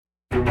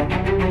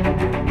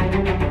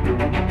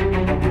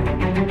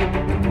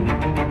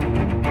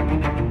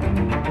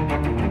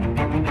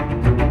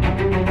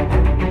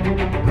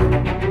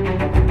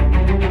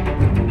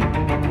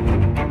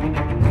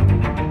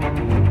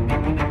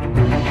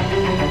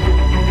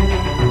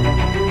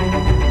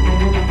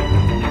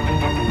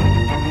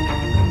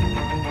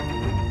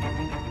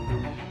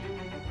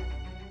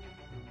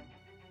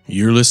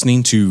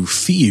listening to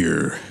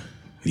Fear,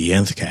 the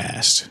Nth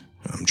Cast.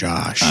 I'm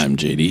Josh. I'm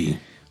JD.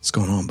 What's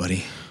going on,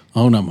 buddy?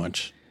 Oh, not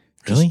much.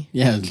 Really?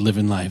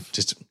 Living life.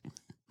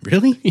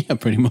 Really? Yeah,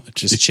 pretty much.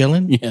 Just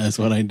chilling? Yeah, that's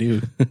what I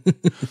do.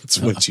 That's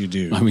what you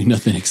do. I mean,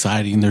 nothing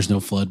exciting. There's no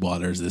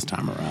floodwaters this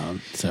time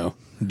around. So,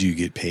 do you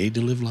get paid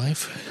to live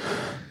life?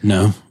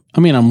 No.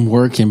 I mean, I'm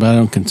working, but I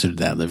don't consider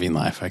that living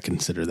life. I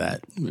consider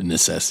that a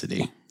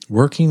necessity.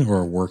 Working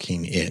or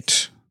working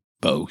it?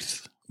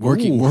 Both.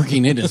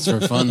 Working it is for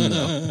fun,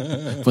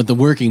 though. But the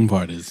working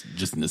part is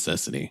just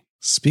necessity.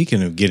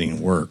 Speaking of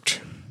getting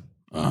worked,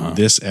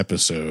 this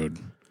episode,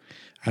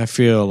 I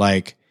feel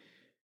like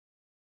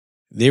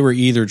they were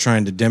either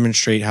trying to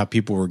demonstrate how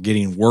people were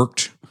getting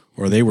worked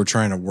or they were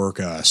trying to work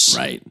us.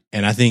 Right.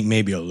 And I think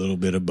maybe a little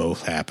bit of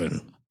both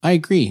happened. I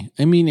agree.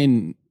 I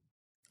mean,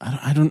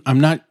 I'm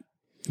not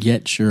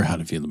yet sure how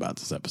to feel about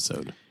this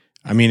episode.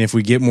 I mean, if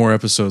we get more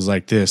episodes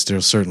like this,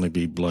 there'll certainly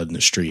be blood in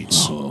the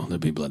streets. Oh, there'll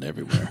be blood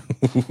everywhere.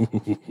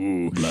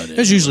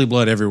 There's usually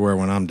blood everywhere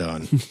when I'm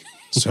done.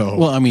 So,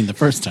 well, I mean, the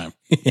first time.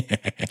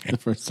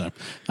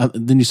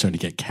 Then you start to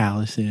get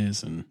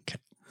calluses and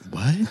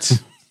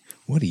what?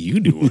 What are you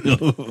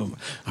doing?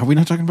 Are we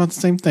not talking about the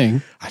same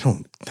thing? I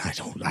don't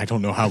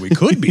know how we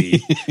could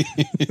be.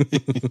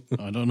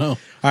 I don't know. All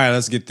right,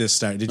 let's get this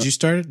started. Did you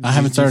start it? I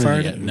haven't started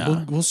it yet.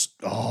 No.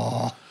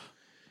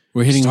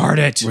 We're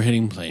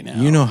hitting play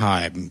now. You know how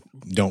I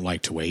don't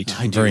like to wait.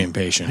 I'm very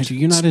impatient. I do.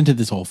 You're not into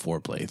this whole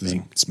foreplay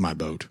thing. It's my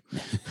boat.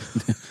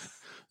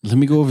 Let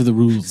me go over the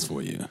rules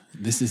for you.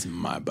 This is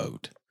my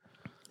boat.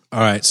 All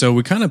right, so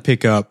we kind of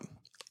pick up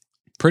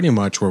pretty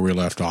much where we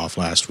left off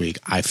last week.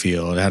 I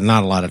feel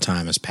not a lot of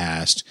time has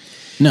passed.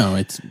 No,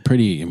 it's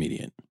pretty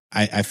immediate.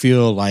 I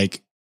feel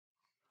like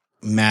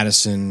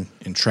Madison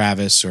and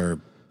Travis are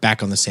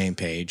back on the same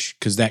page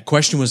because that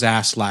question was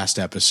asked last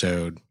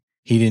episode.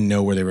 He didn't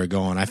know where they were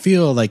going. I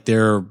feel like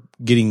they're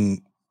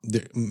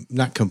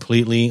not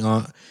completely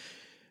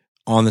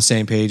on the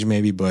same page,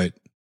 maybe, but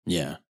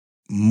yeah,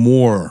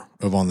 more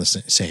of on the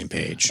same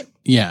page.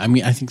 Yeah, I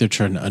mean, I think they're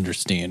trying to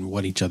understand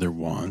what each other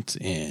wants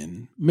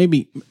and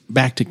maybe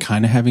back to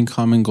kind of having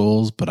common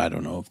goals, but I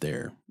don't know if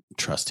they're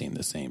trusting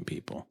the same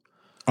people.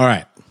 All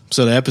right,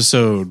 so the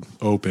episode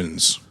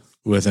opens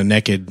with a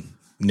naked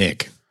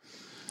Nick.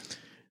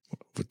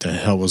 What the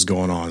hell was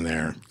going on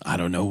there? I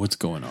don't know what's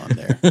going on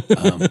there.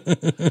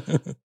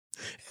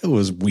 It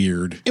was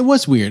weird. It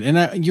was weird.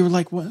 And you were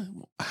like, what?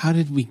 How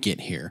did we get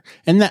here?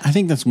 And I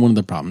think that's one of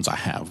the problems I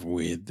have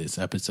with this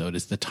episode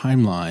is the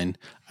timeline.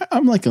 I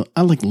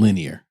like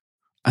linear.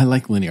 I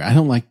like linear. I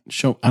don't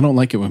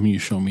like it when you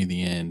show me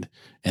the end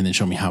and then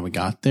show me how we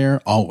got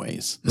there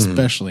always,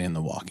 especially in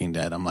The Walking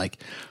Dead. I'm like,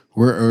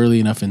 we're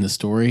early enough in the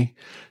story.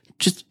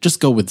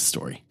 Just go with the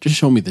story. Just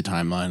show me the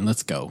timeline.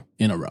 Let's go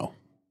in a row.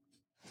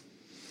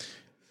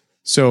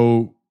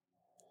 So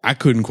I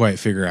couldn't quite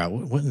figure out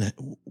what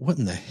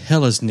in the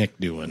hell is Nick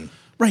doing?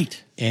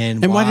 Right.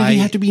 And why did he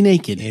have to be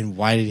naked? And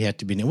why did he have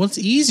to be naked? Well, it's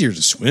easier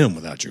to swim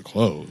without your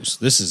clothes.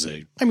 This is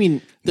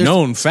there's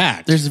known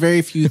fact. There's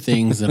very few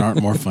things that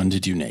aren't more fun to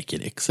do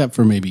naked, except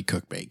for maybe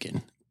cook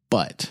bacon.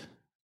 But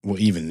well,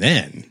 even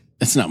then,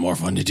 it's not more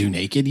fun to do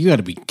naked. You got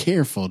to be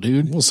careful,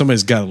 dude. Well,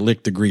 somebody's got to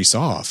lick the grease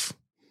off.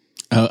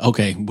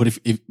 Okay. What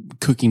if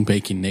cooking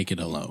bacon naked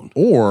alone?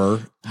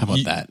 Or how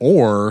about that?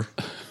 Or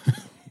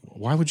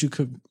why would you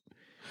cook?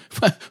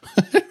 I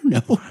don't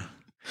know.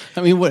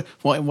 I mean,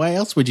 why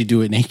else would you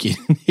do it naked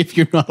if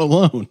you're not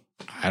alone?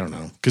 I don't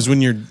know. Because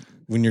when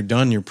you're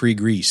done, you're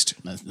pre-greased.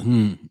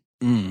 Time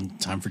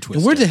for Twister.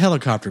 And where'd the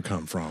helicopter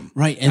come from?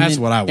 Right. And that's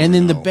what I want to know. And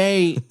in the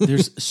bay,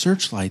 there's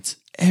searchlights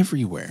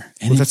everywhere.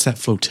 And that's that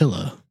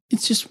flotilla.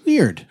 It's just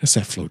weird. That's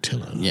that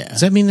flotilla. Yeah.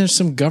 Does that mean there's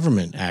some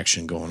government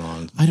action going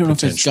on? I don't know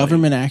if it's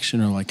government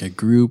action or like a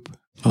group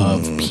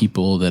of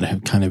people that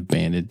have kind of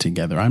banded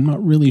together. I'm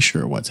not really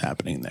sure what's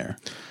happening there.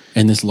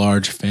 And this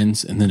large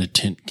fence and then a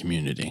tent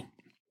community.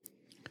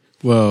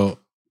 Well,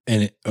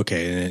 and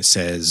it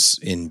says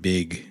in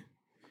big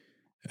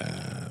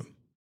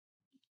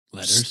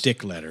letters,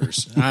 stick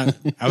letters. I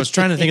was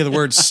trying to think of the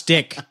word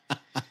stick.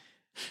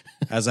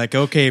 I was like,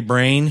 okay,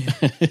 brain,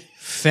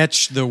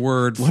 fetch the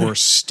word for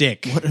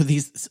stick. What are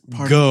these?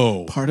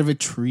 Part of a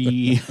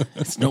tree.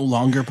 It's no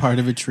longer part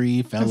of a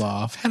tree. Fell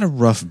off. I've had a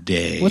rough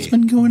day. What's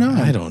been going on?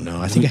 I don't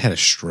know. I think I had a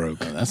stroke.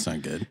 Oh, that's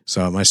not good.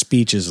 So my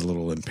speech is a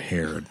little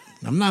impaired.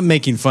 I'm not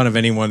making fun of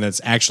anyone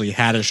that's actually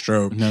had a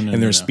stroke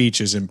and their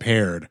speech is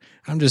impaired.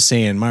 I'm just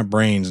saying my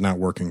brain's not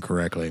working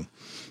correctly.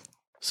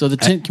 So the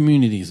tent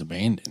community is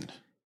abandoned.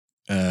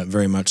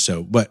 Very much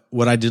so. But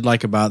what I did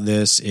like about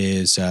this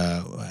is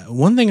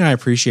one thing I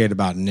appreciate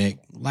about Nick,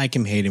 like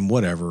him, hate him,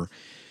 whatever.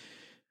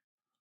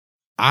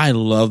 I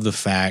love the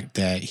fact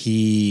that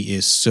he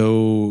is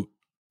so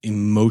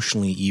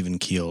emotionally even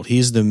keeled.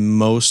 He's the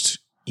most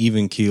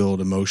even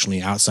keeled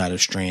emotionally outside of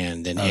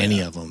Strand than any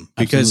of them.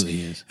 Because,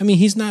 Absolutely he is. I mean,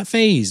 he's not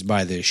fazed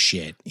by this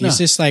shit. He's No.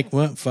 just like,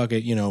 well, fuck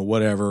it,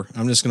 whatever.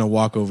 I'm just going to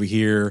walk over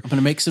here. I'm going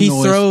to make some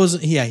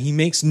noise. He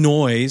makes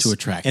noise To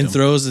attract and him.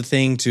 throws the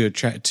thing to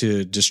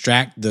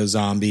distract the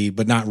zombie,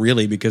 but not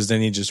really, because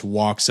then he just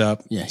walks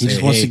up. Yeah, he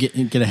just wants to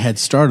get a head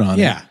start on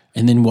it. Yeah.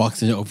 And then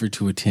walks it over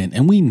to a tent.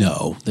 And we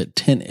know that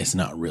tent is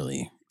not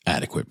really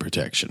adequate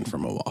protection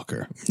from a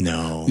walker.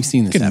 No. We've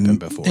seen this happen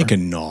before. They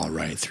can gnaw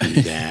right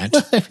through that.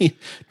 I mean,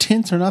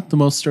 tents are not the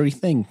most sturdy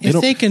thing. If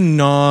they can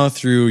gnaw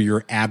through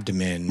your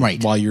abdomen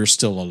Right. while you're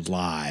still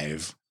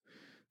alive,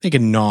 they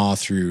can gnaw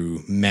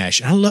through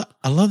mesh. I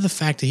love the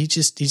fact that he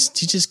just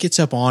gets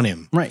up on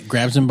him. Right,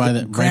 grabs him by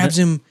the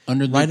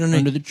under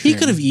the He trim.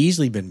 could have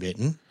easily been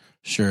bitten.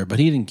 Sure, but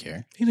he didn't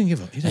care. He didn't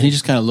give up. And he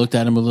just kind of looked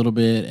at him a little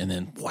bit and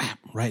then whap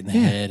right in the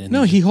head. And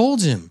no, he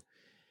holds him.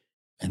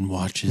 and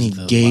watches. And he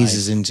the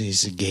gazes light. into. He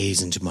said,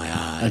 "Gaze into my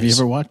eyes." Have you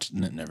ever watched?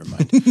 No, never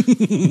mind.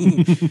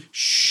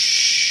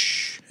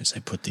 Shh. As I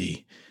put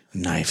the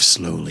knife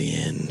slowly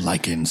in,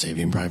 Like in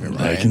Saving Private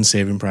Ryan. like in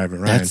Saving Private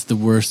Ryan. That's the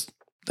worst.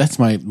 That's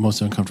my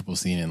most uncomfortable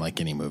scene in like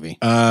any movie.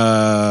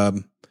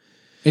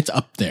 It's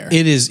up there.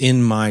 It is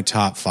in my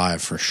top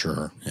 5 for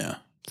sure. Yeah,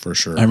 For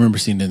sure. I remember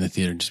seeing it in the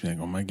theater and just being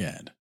like, "Oh my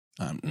god,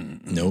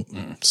 Nope,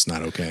 it's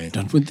not okay.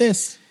 done with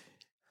this."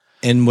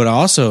 And what I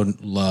also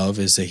love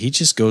is that he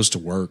just goes to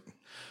work.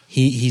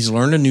 He's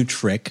learned a new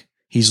trick.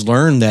 He's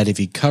learned that if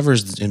he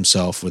covers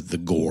himself with the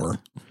gore,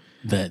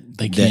 That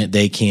they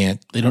that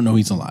can't. They don't know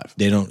he's alive.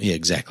 they don't. Yeah,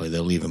 exactly.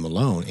 They'll leave him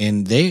alone.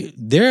 And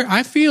they're.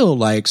 I feel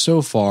like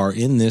so far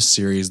in this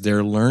series,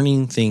 they're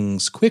learning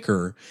things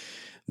quicker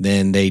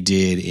than they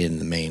did in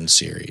the main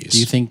series. Do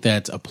you think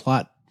that's a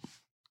plot,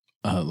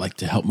 like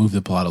to help move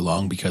the plot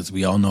along because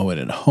we all know it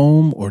at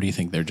home, or do you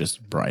think they're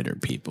just brighter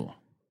people?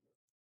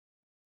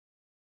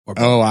 Or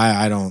both? Oh,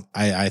 I don't.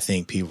 I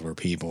think people are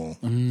people.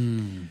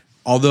 Mm.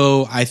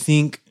 Although I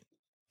think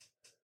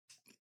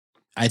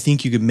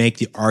you could make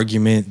the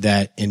argument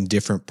that in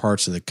different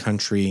parts of the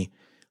country,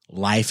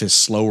 life is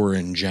slower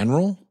in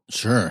general.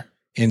 Sure.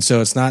 And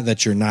so it's not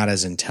that you're not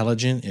as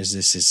intelligent as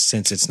this is,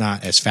 since it's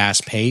not as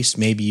fast paced.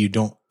 Maybe you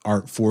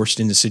aren't forced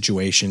into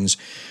situations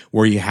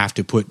where you have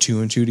to put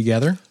 2 and 2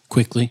 together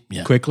Quickly.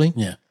 Yeah. quickly.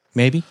 Yeah.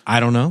 Maybe. I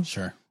don't know.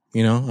 Sure.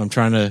 I'm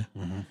trying to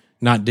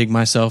not dig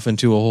myself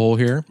into a hole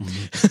here.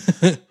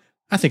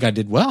 I think I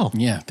did well.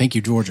 Yeah. Thank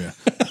you, Georgia.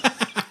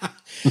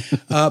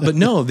 But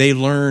no, they've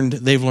learned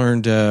that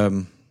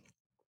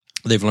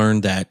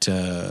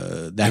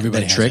Everybody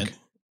that has trick. it.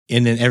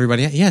 And then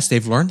everybody, yes,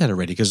 they've learned that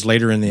already. Because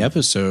later in the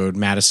episode,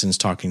 Madison's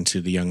talking to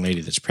the young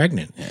lady that's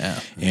pregnant. Yeah.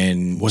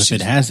 And What if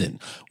it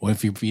hasn't? What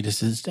if your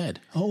fetus is dead?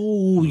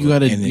 Oh, you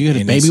got a and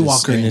baby it's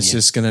walker and in it's you.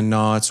 just going to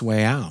gnaw its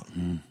way out,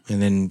 and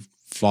then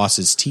floss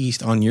its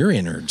teeth on your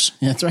innards.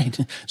 That's right.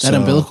 That So-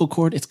 umbilical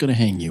cord, it's going to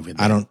hang you with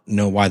I that. don't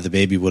know why the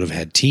baby would have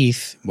had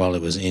teeth while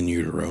it was in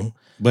utero,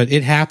 but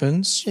it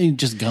happens. It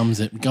just gum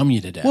you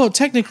to death. Well,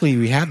 technically,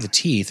 we have the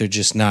teeth; they're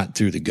just not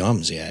through the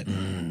gums yet,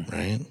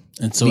 right?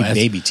 and so Need as,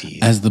 baby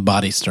teeth. as the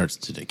body starts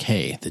to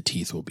decay, the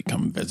teeth will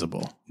become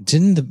visible.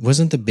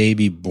 Wasn't the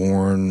baby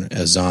born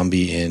a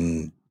zombie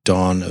in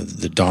Dawn of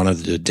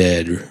the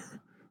Dead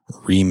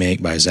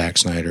remake by Zack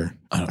Snyder?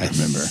 I don't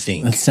remember.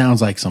 Think. That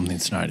sounds like something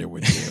Snyder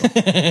would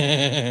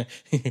do.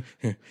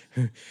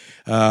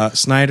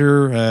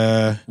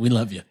 Snyder, We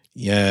love you.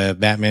 yeah,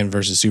 Batman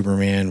versus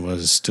Superman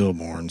was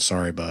stillborn.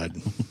 Sorry, bud.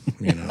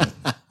 What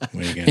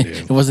are you gonna do?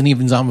 It wasn't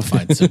even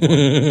zombified.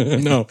 So,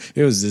 No,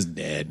 it was just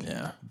dead.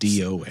 Yeah.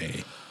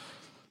 DOA.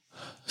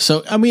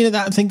 so, I mean,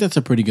 I think that's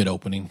a pretty good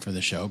opening for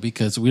the show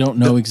because we don't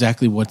know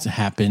exactly what's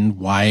happened,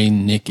 why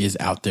Nick is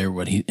out there,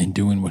 and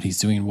doing what he's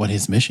doing, what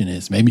his mission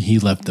is. Maybe he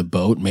left the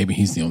boat. Maybe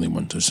he's the only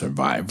one to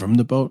survive from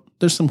the boat.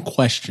 There's some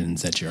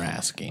questions that you're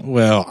asking.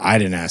 Well, I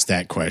didn't ask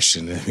that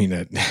question. I mean,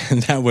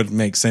 that would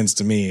make sense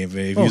to me if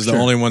he's sure. the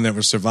only one that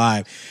would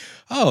survive.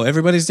 Oh,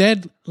 everybody's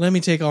dead? Let me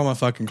take all my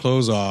fucking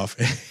clothes off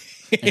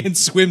and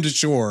swim to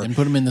shore. And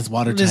put him in this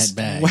watertight Just-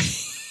 bag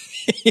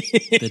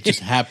that just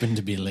happened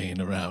to be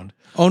laying around.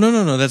 Oh,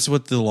 no. That's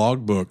what the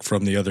logbook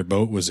from the other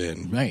boat was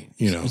in. Right.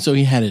 You know. So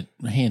he had it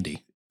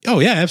handy. Oh,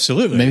 yeah,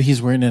 absolutely. Maybe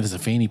he's wearing it as a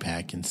fanny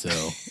pack, and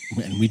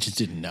we just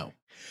didn't know.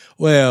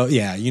 Well,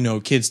 yeah, Mm-hmm.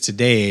 kids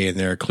today and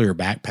their clear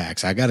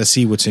backpacks. I got to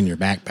see what's in your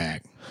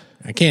backpack.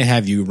 I can't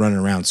have you running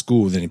around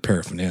school with any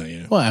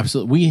paraphernalia. Well,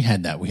 absolutely. We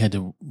had that. We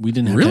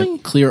didn't have Really?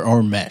 that clear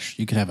or mesh.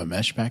 You could have a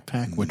mesh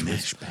backpack, which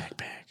Mesh was,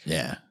 backpack.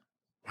 yeah.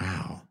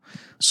 Wow.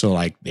 So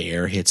like the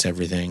air hits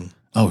everything.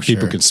 Oh,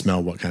 People sure. can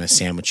smell what kind of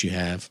sandwich you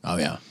have. Oh,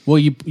 yeah. Well,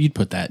 you'd leave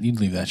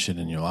that shit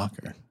in your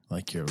locker.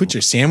 Like Put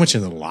your sandwich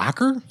in the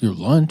locker? your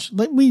lunch.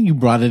 Like you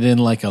brought it in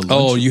like a lunch.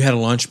 Oh, you had a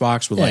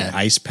lunchbox with Yeah. like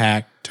ice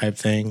pack type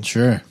thing?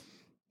 Sure.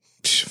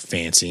 Psh,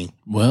 fancy.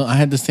 Well, I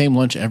had the same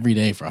lunch every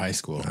day for high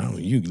school. Oh,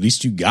 at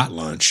least you got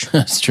lunch.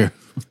 That's true.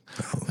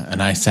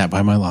 And I sat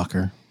by my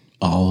locker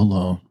all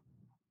alone.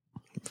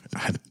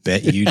 I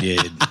bet you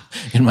did.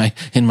 in my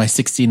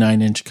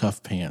 69-inch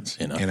cuff pants,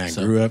 you know. And I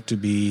grew up to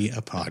be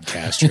a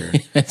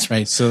podcaster. That's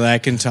right. So that I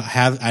can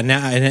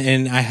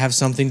I have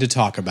something to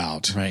talk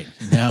about. Right.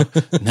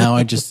 Now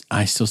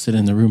I still sit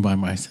in the room by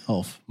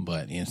myself,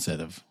 but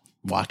instead of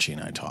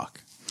watching, I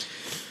talk.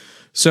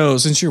 So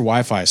since your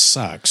Wi-Fi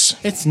sucks,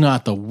 it's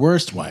not the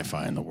worst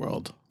Wi-Fi in the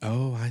world.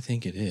 Oh, I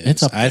think it is.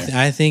 It's up there.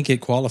 I think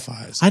it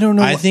qualifies. I don't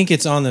know. I think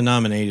it's on the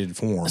nominated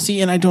form.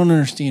 See, and I don't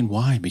understand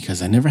why,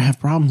 because I never have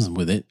problems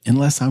with it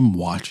unless I'm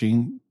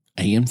watching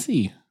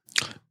AMC.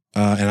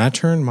 And I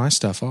turned my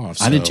stuff off.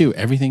 So. I did too.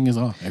 Everything is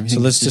off. So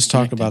let's just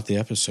talk about the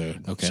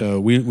episode. Okay. So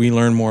we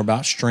learn more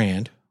about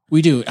Strand.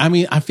 We do. I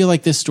mean, I feel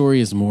like this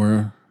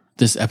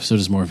episode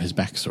is more of his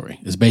backstory.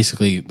 It's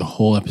basically the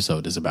whole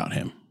episode is about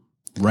him,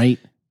 right?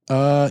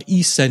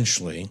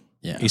 Essentially.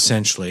 Yeah.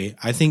 Essentially.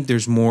 I think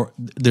there's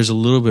a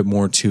little bit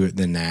more to it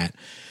than that.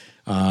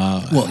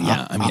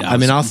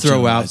 I'll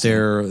throw out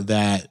there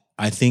that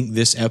I think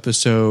this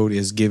episode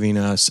is giving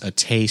us a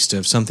taste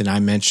of something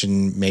I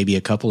mentioned maybe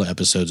a couple of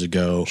episodes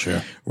ago.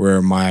 Sure.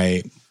 Where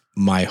my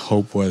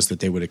hope was that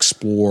they would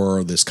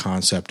explore this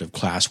concept of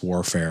class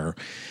warfare.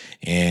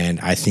 And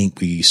I think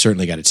we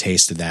certainly got a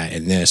taste of that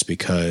in this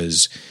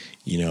because,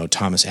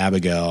 Thomas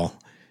Abigail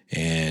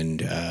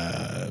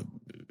and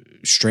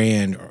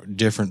Strand are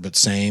different but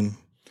same.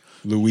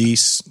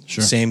 Luis,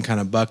 sure. Same kind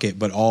of bucket,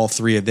 but all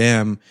three of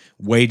them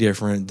way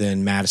different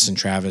than Madison,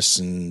 Travis,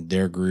 and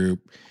their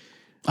group.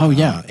 Oh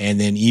yeah, and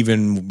then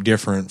even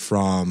different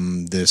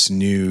from this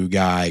new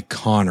guy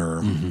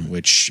Connor,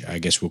 which I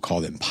guess we'll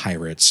call them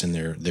pirates, and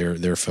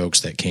they're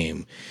folks that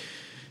came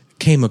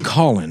a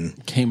calling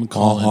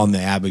on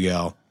the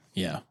Abigail.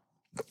 Yeah.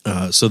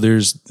 So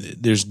there's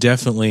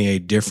definitely a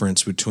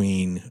difference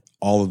between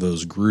all of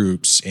those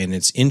groups, and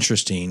it's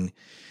interesting.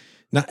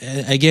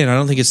 Again, I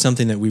don't think it's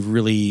something that we've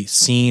really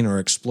seen or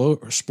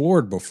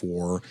explored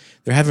before.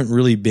 There haven't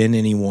really been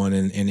anyone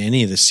in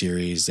any of the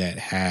series that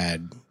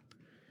had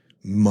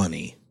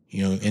money,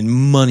 and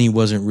money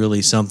wasn't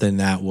really something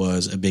that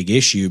was a big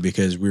issue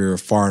because we were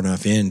far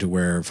enough into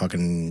where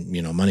fucking,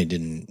 money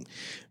didn't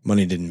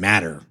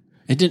matter.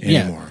 It didn't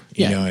anymore,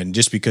 yeah. And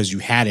just because you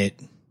had it.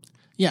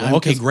 Yeah. Well,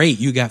 okay, great.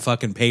 You got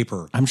fucking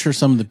paper. I'm sure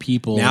some of the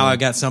people now I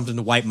got something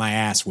to wipe my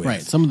ass with.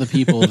 Right. Some of the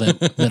people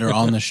that are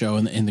on the show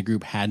and in the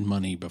group had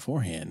money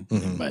beforehand,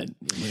 but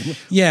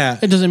yeah,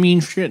 it doesn't mean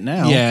shit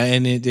now. Yeah,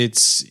 and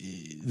it's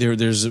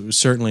there's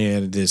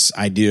certainly this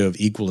idea of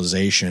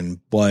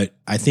equalization, but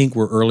I think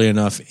we're early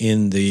enough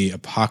in the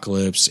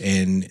apocalypse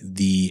and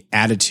the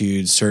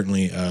attitudes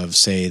certainly of,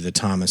 say, the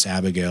Thomas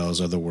Abigails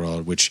of the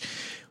world, which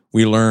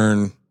we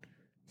learn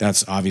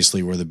that's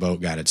obviously where the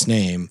boat got its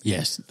name.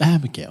 Yes, the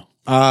Abigail.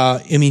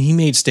 He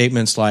made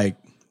statements like,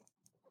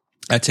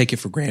 I take it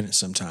for granted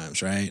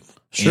sometimes, right?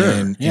 Sure.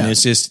 And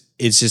it's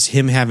just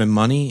him having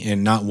money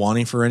and not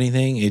wanting for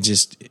anything.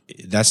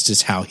 That's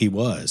just how he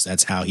was.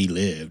 That's how he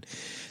lived.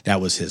 That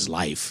was his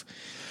life.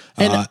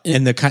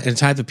 And the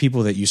type of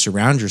people that you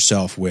surround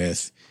yourself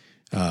with,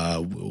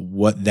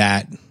 what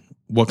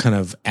kind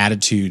of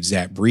attitudes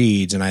that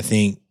breeds. And I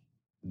think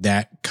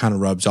that kind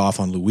of rubs off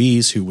on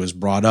Louise, who was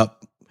brought up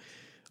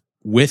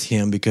with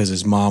him because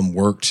his mom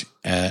worked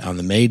on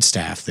the maid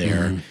staff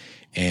there.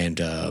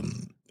 And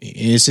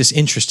it's just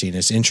interesting.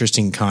 It's an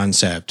interesting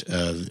concept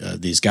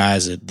of these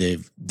guys that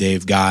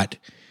they've got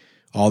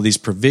all these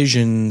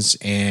provisions,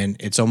 and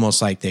it's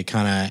almost like they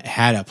kind of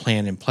had a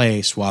plan in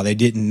place while they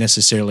didn't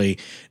necessarily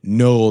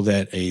know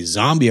that a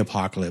zombie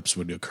apocalypse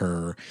would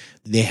occur.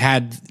 They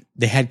had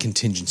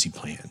contingency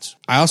plans.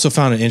 I also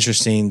found it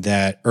interesting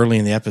that early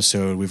in the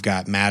episode, we've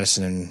got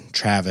Madison and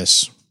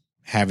Travis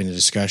having a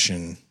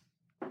discussion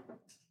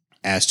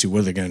as to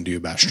what they're going to do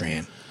about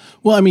Strand.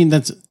 Well,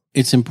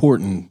 it's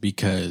important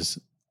because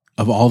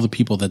of all the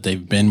people that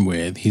they've been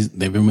with,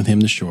 they've been with him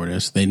the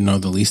shortest. They know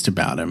the least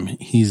about him.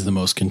 He's the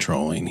most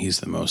controlling. He's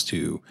the most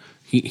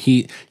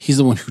he's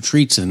the one who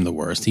treats them the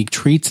worst. He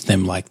treats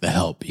them like the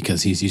help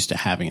because he's used to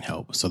having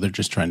help. So they're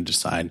just trying to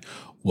decide,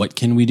 what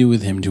can we do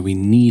with him? Do we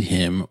need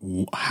him?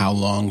 How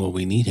long will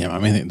we need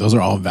him? Those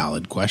are all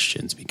valid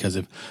questions, because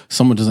if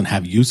someone doesn't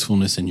have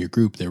usefulness in your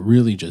group, they're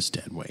really just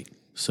dead weight.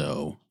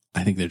 So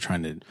I think they're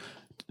trying to,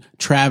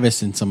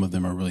 Travis and some of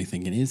them are really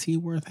thinking, is he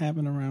worth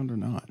having around or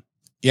not?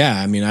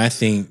 Yeah, I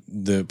think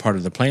the part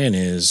of the plan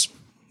is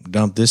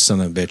dump this son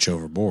of a bitch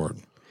overboard.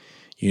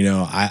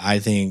 I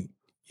think.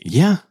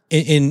 Yeah.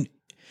 And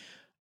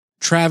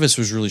Travis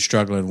was really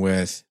struggling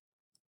with,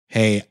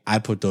 hey, I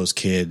put those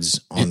kids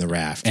on the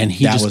raft. And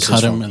he just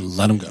cut them and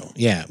let them go.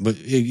 Yeah, but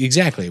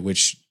exactly,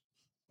 which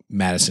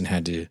Madison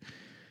had to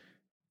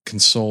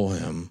console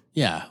him.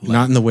 Yeah.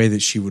 Not in the way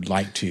that she would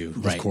like to,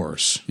 right. Of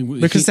course.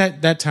 Because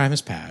that time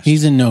has passed.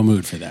 He's in no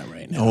mood for that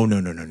right now. Oh, no.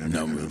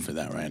 No mood for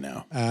that right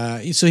now.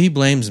 So he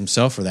blames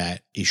himself for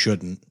that. He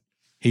shouldn't.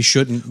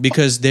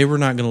 Because they were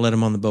not going to let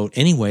him on the boat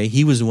anyway.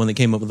 He was the one that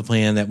came up with a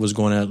plan that was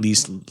going to at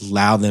least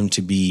allow them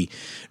to be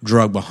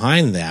drugged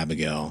behind the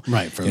Abigail.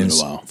 Right, for a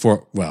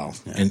little while.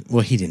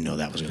 He didn't know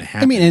that was going to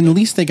happen. And at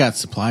least they got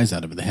supplies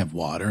out of it. They have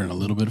water and a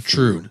little bit of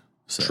food.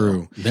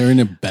 True. They're in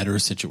a better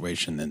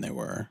situation than they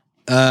were.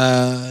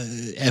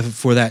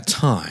 for that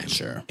time.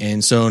 Sure.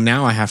 And so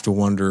now I have to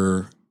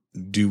wonder,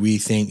 do we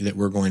think that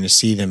we're going to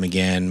see them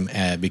again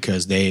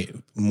because they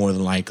more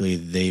than likely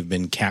they've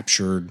been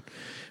captured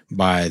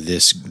by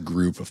this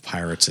group of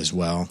pirates as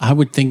well? I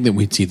would think that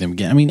we'd see them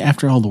again. I mean,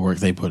 after all the work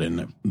they put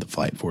in the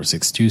Flight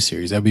 462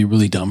 series, that'd be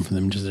really dumb for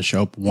them just to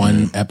show up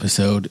one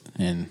episode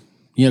and,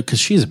 because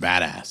she's a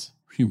badass.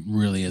 She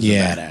really is a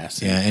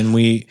badass. Yeah, and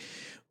we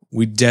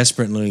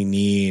desperately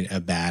need a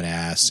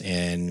badass,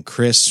 and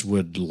Chris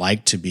would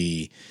like to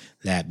be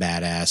that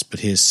badass, but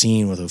his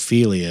scene with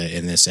Ophelia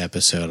in this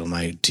episode, I'm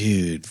like,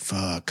 dude,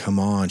 fuck, come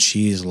on.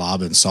 She's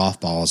lobbing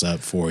softballs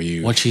up for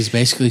you. What she's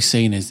basically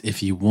saying is,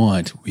 if you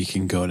want, we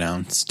can go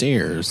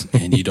downstairs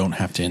and you don't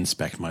have to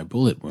inspect my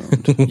bullet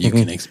wound. You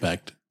can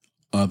inspect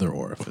other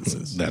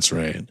orifices. That's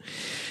right.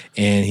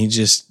 And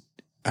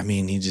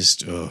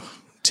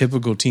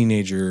typical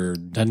teenager,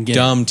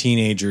 dumb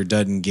teenager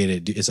doesn't get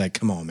it. It's like,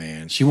 come on,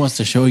 man. She wants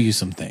to show you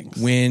some things.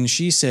 When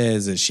she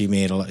says that she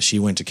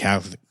went to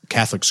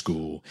Catholic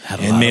school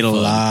and made a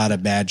lot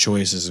of bad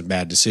choices and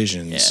bad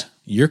decisions,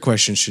 your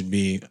question should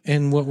be,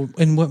 and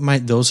what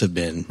might those have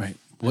been? Right.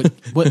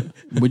 What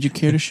would you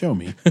care to show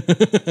me?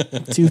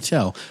 Do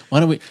tell.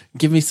 Why don't we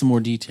give me some more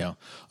detail?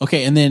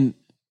 Okay, and then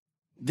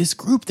this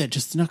group that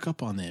just snuck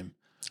up on them.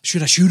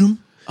 Should I shoot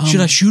them?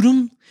 Should I shoot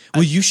them?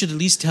 Well, you should at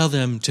least tell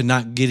them to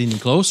not get any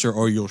closer,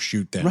 or you'll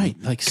shoot them. Right,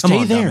 like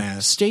stay there,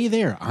 dumbass. Stay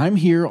there. I'm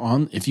here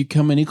on. If you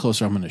come any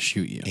closer, I'm going to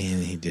shoot you.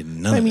 And he did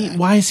none of that.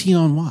 Why is he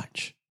on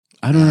watch?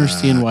 I don't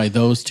understand why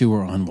those two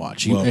are on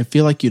watch. I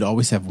feel like you'd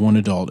always have one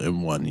adult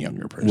and one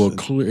younger person. Well,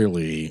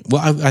 clearly,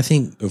 I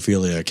think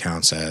Ophelia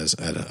counts as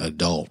an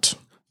adult.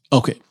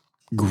 Okay,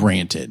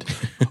 granted,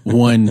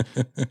 one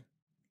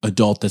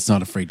adult that's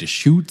not afraid to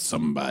shoot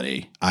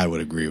somebody. I would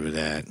agree with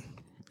that.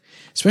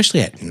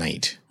 Especially at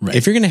night. Right.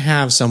 If you're going to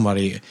have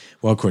somebody,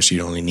 well, of course,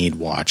 you'd only need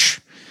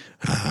watch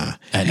at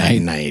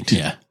night.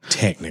 Yeah.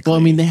 Technically. Well,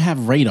 I mean, they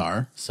have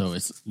radar, so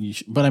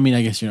but I mean,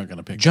 I guess you're not going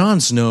to pick. Jon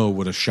Snow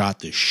would have shot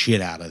the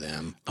shit out of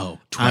them. Oh,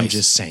 twice. I'm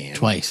just saying.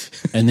 Twice.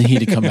 And then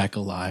he'd come back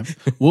alive.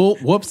 Well,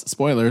 whoops,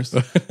 spoilers.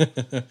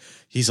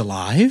 He's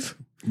alive?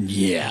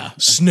 Yeah.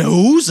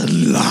 Snow's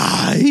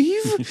alive?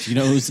 You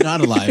know who's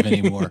not alive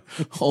anymore?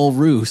 Old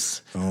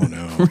Roose. Oh,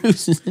 no.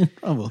 Roose is in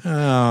trouble.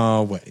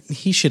 Oh,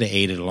 he should have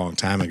ate it a long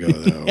time ago,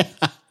 though.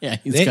 Yeah.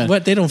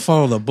 They don't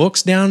follow the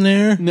books down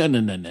there? No.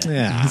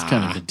 Yeah. He's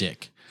kind of a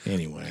dick.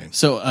 Anyway.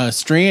 So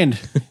Strand,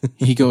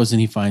 he goes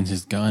and he finds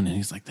his gun and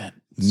he's like, that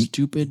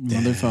stupid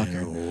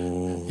motherfucker.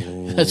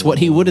 Oh, that's what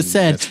he would have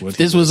said. If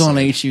this was on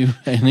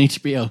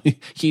HBO,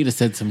 he'd have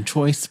said some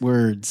choice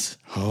words.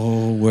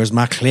 Oh, where's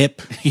my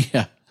clip?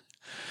 Yeah.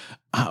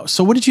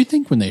 So what did you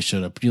think when they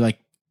showed up?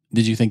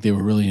 Did you think they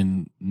were really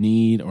in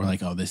need, or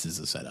like, oh, this is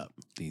a setup?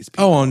 These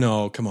people. Oh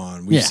no, come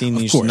on. We've seen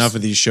enough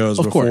of these shows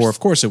before. Of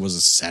course it was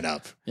a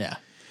setup. Yeah.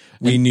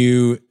 We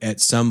knew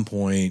at some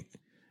point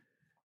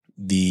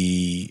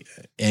the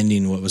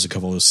ending, what was a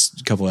couple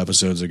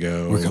episodes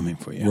ago. We're coming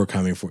for you. We're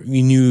coming for you.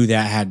 We knew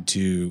that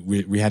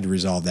we had to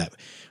resolve that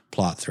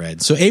plot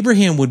thread. So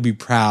Abraham would be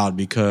proud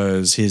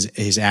because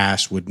his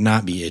ass would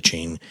not be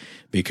itching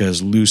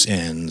because loose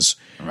ends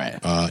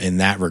in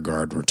that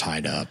regard were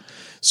tied up.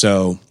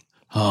 So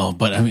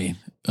but I mean,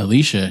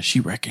 Alicia, she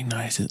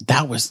recognizes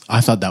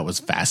I thought that was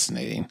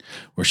fascinating,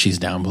 where she's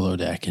down below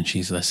deck and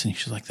she's listening.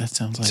 She's like, that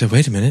sounds like. So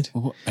wait a minute.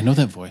 I know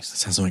that voice. That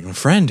sounds like my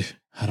friend.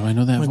 How do I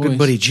know that voice? My good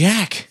buddy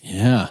Jack.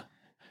 Yeah.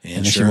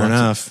 And sure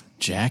enough,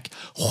 Jack,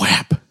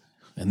 whap.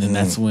 And then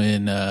that's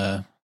when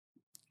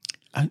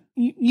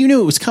you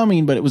knew it was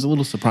coming, but it was a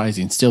little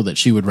surprising still that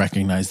she would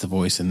recognize the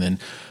voice. And then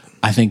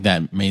I think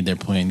that made their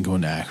plan go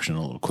into action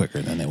a little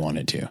quicker than they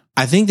wanted to.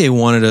 I think they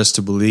wanted us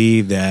to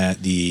believe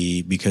that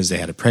because they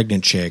had a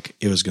pregnant chick,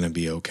 it was going to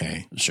be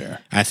okay. Sure.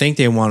 I think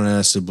they wanted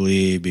us to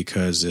believe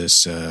because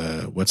this,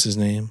 what's his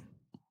name?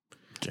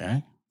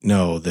 Jack?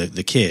 No,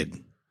 the kid.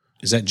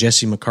 Is that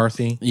Jesse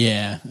McCarthy?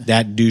 Yeah.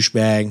 That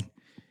douchebag.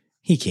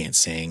 He can't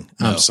sing.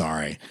 No. I'm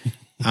sorry.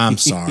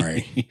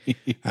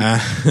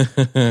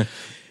 I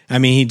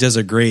mean, he does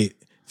a great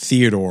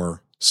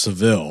Theodore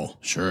Seville.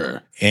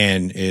 Sure.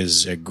 And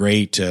is a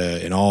great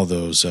in all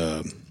those.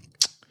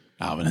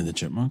 Alvin and the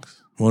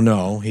Chipmunks? Well,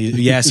 no.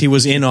 He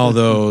was in all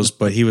those,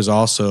 but he was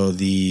also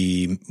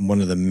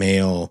one of the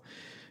male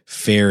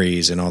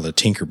fairies in all the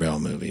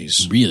Tinkerbell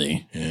movies.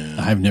 Really? Yeah.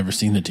 I've never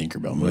seen the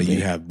Tinkerbell movie. Well,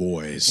 you have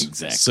boys.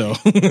 Exactly. So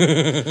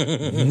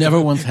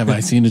never once have I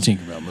seen a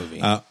Tinkerbell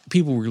movie.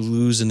 People were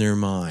losing their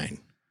mind.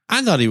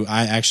 I thought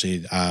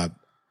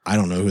I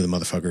don't know who the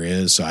motherfucker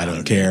is, so I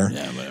don't care.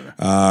 Yeah, whatever.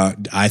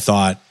 I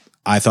thought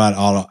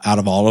out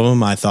of all of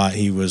them, I thought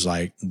he was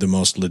like the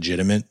most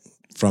legitimate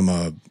from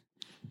a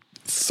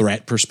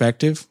threat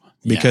perspective.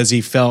 Because he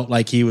felt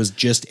like he was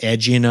just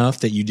edgy enough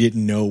that you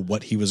didn't know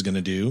what he was going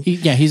to do.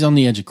 He's on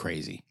the edge of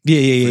crazy.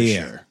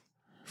 Yeah.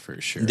 for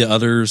sure. The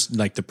others,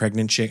 like the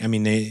pregnant chick, I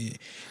mean,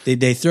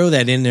 they throw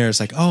that in there. It's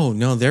like, oh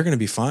no, they're going to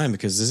be fine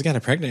because this got a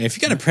pregnant. If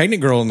you got a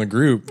pregnant girl in the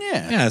group,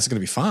 yeah, it's going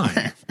to be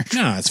fine.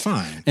 No, it's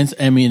fine. And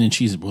I mean, and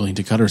she's willing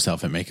to cut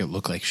herself and make it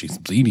look like she's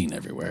bleeding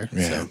everywhere.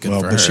 Yeah, so good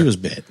for her. But she was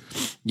bit.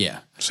 Yeah.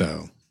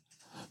 So,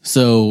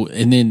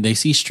 and then they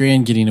see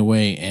Strand getting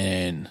away,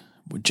 and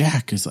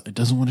Jack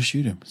doesn't want to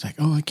shoot him. It's like,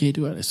 oh, I can't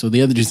do it. So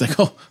the other dude's like,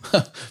 oh,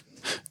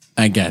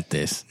 I got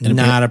this. And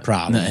not a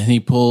problem. And he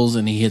pulls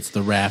and he hits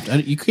the raft.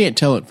 You can't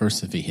tell at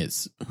first if he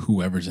hits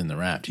whoever's in the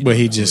raft. But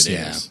he just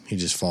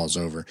falls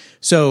over.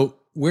 So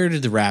where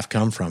did the raft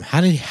come from?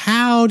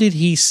 How did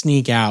he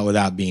sneak out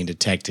without being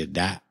detected?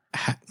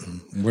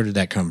 Where did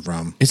that come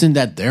from? Isn't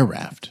that their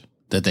raft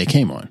that they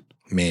came on?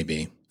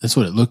 Maybe. That's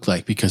what it looked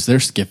like because their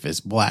skiff is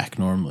black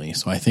normally.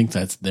 So I think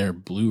that's their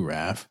blue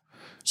raft.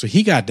 So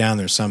he got down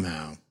there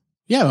somehow.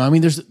 Yeah, I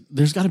mean,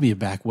 there's got to be a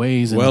back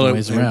ways and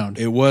ways around.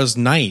 It was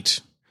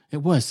night.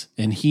 It was,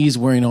 and he's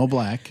wearing all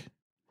black.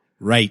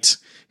 Right.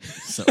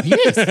 So he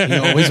is. He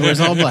always wears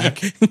all black.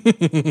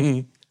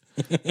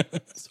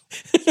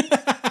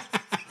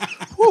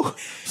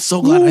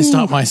 So glad I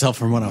stopped myself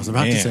from what I was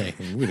about to say.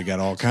 We'd have got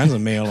all kinds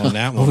of mail on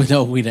that one. Oh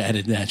no, we'd have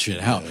edited that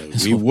shit out.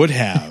 We would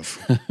have.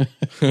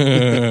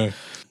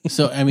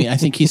 So I mean, I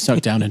think he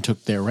stuck down and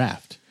took their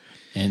raft.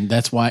 And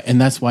that's why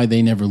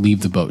they never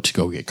leave the boat to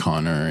go get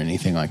Connor or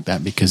anything like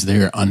that, because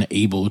they're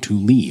unable to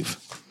leave.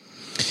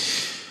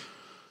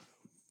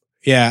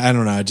 Yeah, I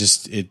don't know.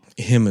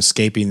 Him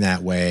escaping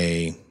that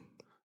way.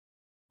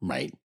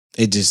 Right.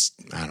 I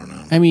don't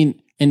know. I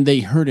mean, and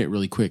they heard it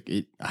really quick.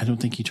 I don't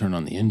think he turned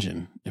on the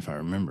engine, if I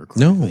remember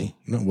correctly.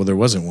 No. Well, there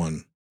wasn't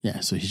one.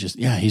 Yeah, so he's just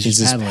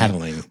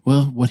paddling.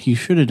 Well, what he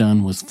should have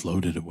done was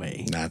floated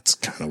away. That's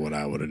kind of what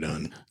I would have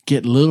done.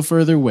 Get a little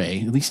further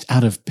away, at least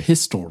out of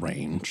pistol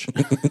range,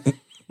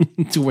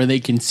 to where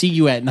they can see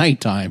you at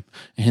nighttime,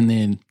 and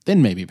then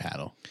maybe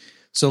paddle.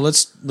 So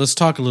let's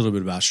talk a little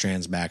bit about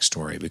Strand's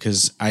backstory,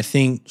 because I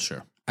think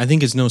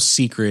it's no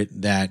secret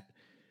that,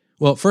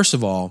 well, first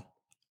of all,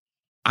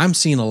 I'm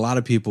seeing a lot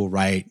of people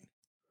write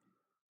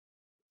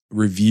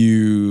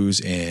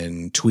reviews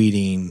and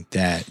tweeting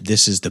that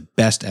this is the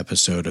best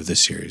episode of the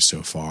series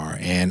so far,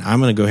 and I'm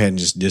going to go ahead and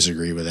just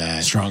disagree with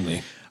that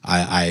strongly.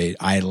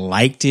 I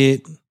liked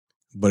it,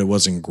 but it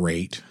wasn't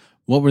great.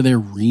 What were their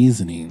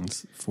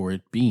reasonings for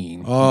it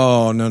being?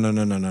 Oh, no.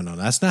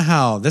 That's not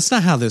how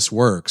this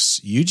works.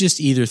 You just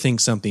either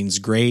think something's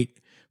great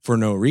for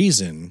no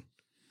reason.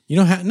 You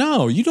don't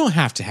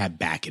have to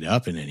back it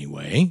up in any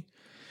way.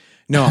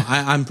 No,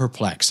 I'm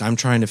perplexed. I'm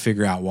trying to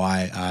figure out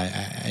why.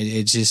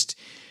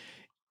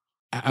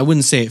 I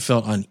wouldn't say it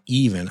felt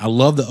uneven. I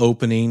love the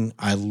opening.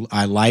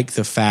 I like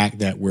the fact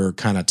that we're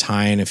kind of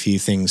tying a few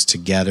things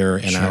together,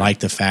 and I like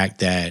the fact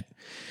that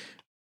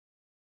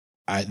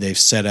they've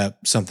set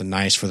up something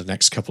nice for the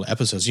next couple of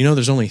episodes.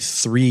 There's only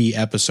 3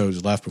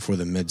 episodes left before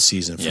the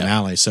mid-season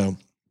finale, so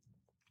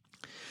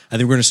I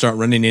think we're going to start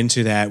running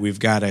into that. We've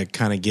got to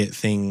kind of get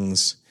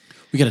things.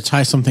 We got to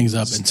tie some things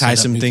up and tie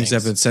some things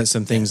up and set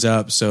some things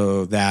up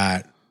so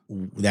that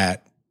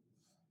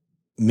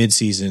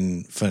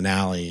mid-season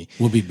finale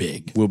will be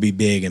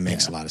big and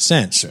makes a lot of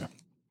sense. Sure.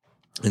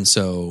 And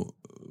so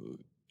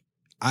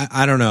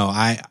I don't know.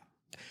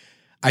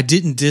 I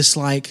didn't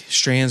dislike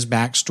Strand's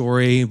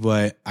backstory,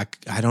 but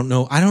I don't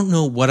know. I don't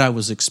know what I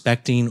was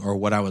expecting or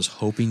what I was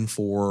hoping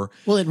for.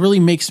 Well, it really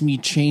makes me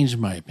change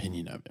my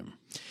opinion of him.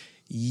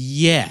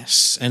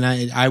 Yes, and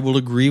I will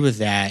agree with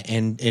that.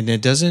 And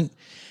it doesn't,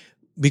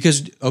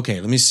 because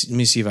let me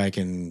see if I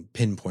can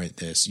pinpoint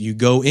this. You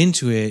go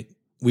into it.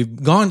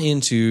 We've gone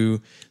into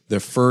the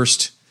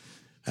first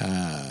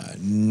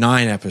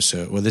 9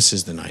 episodes. Well, this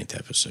is the 9th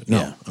episode.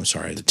 No, I'm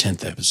sorry, the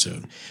 10th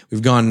episode.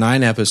 We've gone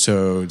 9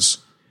 episodes,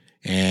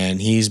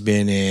 and he's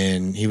been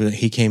in.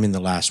 He came in the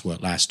last 2?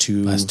 Last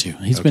 2.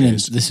 He's been in.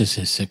 This is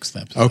his 6th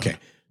episode. Okay.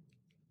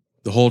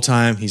 The whole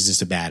time he's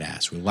just a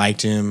badass. We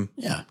liked him.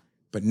 Yeah.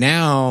 But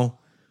now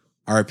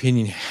our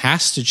opinion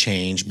has to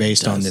change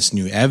based on this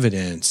new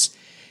evidence.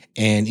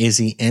 And is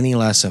he any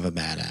less of a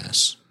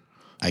badass?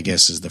 I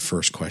guess is the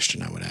first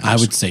question I would ask. I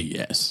would say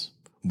yes.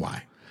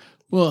 Why?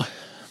 Well,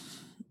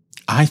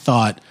 I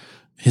thought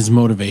his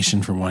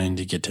motivation for wanting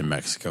to get to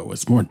Mexico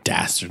was more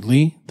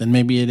dastardly than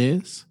maybe it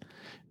is.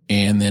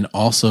 And then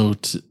also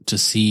to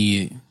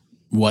see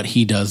what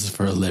he does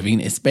for a living,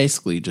 it's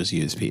basically just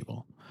use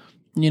people.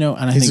 And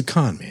I think he's a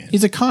con man.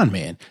 He's a con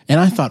man.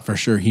 And I thought for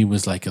sure he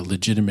was like a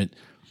legitimate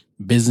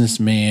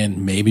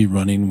businessman, maybe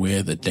running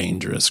with a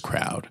dangerous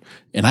crowd.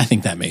 And I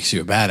think that makes you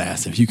a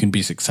badass if you can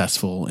be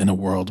successful in a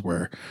world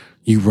where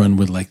you run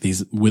with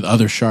with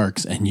other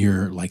sharks and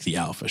you're like the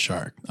alpha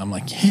shark. I'm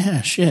like,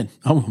 yeah, shit.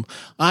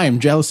 I am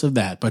jealous of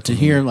that. But to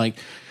hear I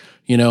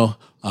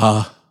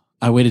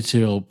waited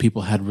till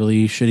people had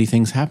really shitty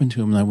things happen to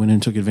them and I went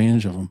and took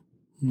advantage of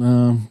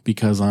them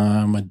because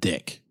I'm a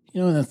dick.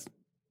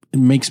 It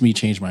makes me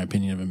change my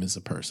opinion of him as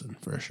a person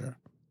for sure.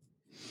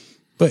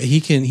 But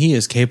he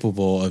is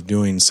capable of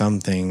doing some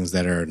things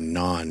that are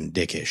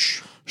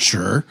non-dickish.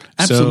 Sure.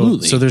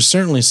 Absolutely. So there's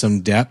certainly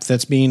some depth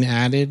that's being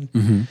added.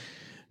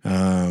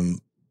 Mm-hmm.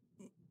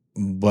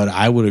 but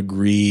I would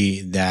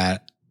agree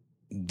that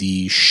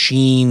the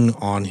sheen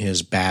on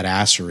his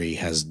badassery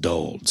has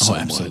dulled somewhat.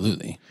 Oh,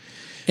 absolutely.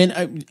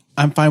 And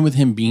I'm fine with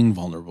him being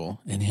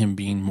vulnerable and him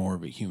being more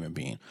of a human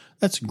being.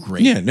 That's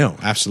great. Yeah, no,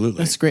 absolutely.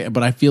 That's great.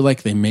 But I feel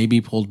like they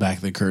maybe pulled back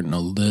the curtain a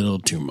little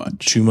too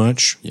much. Too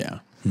much? Yeah.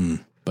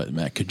 But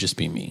that could just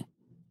be me.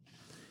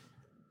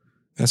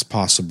 That's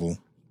possible.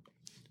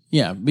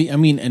 Yeah. I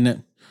mean,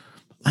 and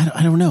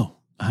I don't know.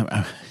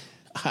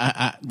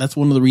 That's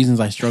one of the reasons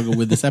I struggle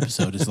with this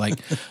episode is like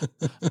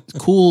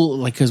cool,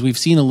 like, because we've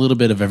seen a little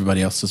bit of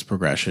everybody else's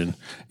progression,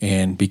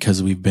 and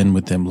because we've been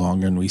with them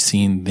longer and we've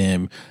seen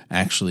them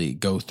actually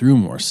go through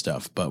more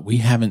stuff, but we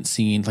haven't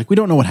seen, like, we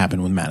don't know what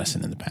happened with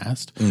Madison in the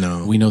past.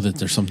 No, we know that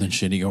there's something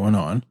shitty going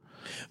on,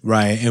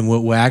 right? And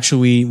what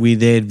actually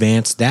they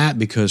advanced that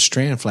because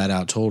Strand flat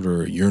out told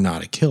her, "You're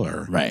not a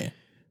killer," right?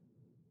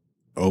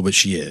 Oh, but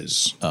she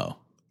is. Oh,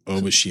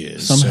 but she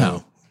is somehow.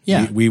 So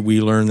yeah,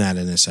 we learned that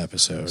in this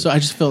episode. So I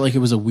just felt like it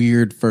was a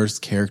weird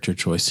first character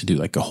choice to do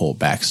like a whole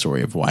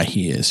backstory of why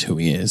he is who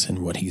he is and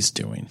what he's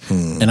doing.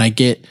 And I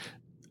get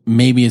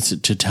maybe it's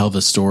to tell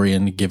the story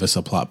and give us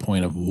a plot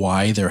point of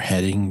why they're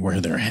heading where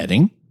they're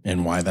heading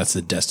and why that's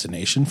the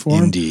destination for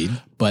them. Indeed.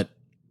 But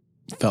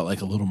felt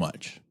like a little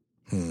much.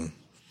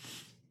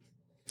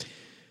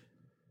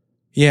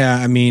 Yeah,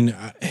 I mean,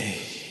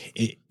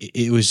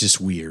 it was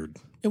just weird.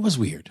 It was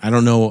weird. I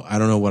don't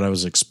know what I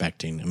was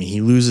expecting. I mean,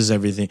 he loses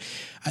everything.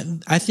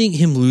 I think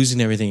him losing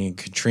everything in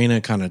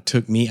Katrina kind of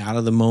took me out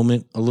of the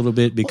moment a little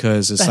bit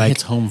because it's that like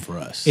hits home for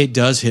us. It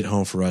does hit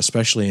home for us,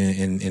 especially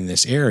in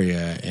this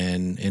area.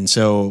 And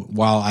so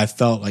while I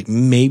felt like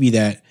maybe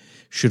that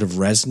should have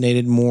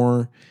resonated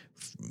more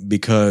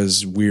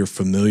because we're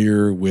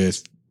familiar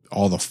with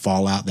all the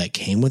fallout that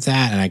came with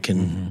that, and I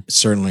can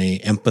certainly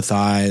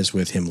empathize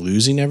with him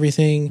losing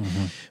everything.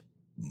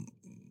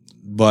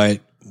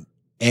 But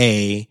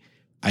I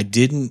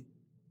didn't,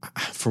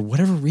 for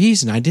whatever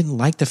reason, I didn't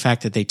like the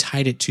fact that they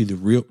tied it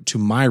to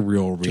my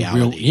real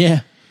reality. Yeah.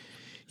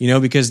 You know,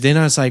 because then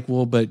I was like,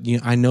 well, but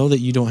I know that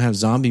you don't have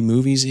zombie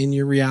movies in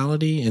your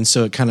reality. And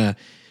so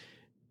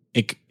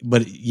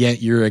but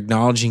yet you're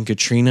acknowledging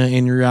Katrina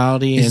in your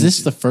reality. Is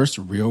this the first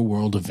real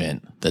world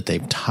event that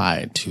they've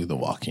tied to The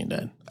Walking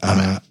Dead?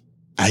 I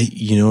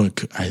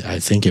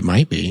think it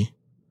might be.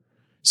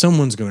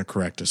 Someone's going to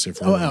correct us if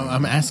we're wrong.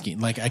 I'm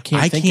asking. Like, I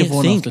can't think of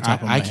one off the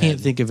top of my head. I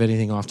can't think of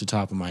anything off the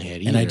top of my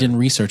head either. And I didn't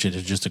research it.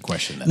 It's just a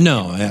question.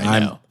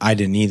 I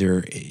didn't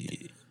either.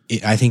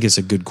 I think it's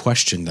a good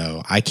question,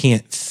 though. I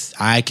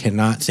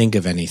cannot think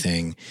of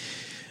anything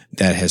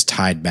that has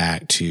tied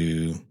back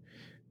to,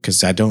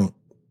 because I don't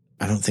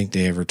think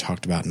they ever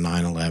talked about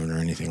 9/11 or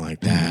anything like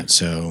that.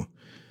 So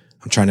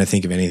I'm trying to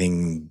think of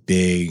anything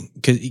big,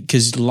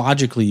 because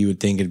logically you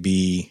would think it'd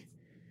be,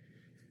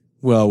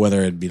 well, whether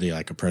it'd be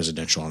like a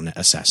presidential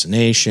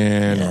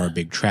assassination or a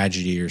big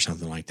tragedy or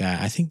something like that.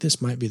 I think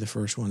this might be the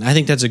first one. I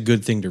think that's a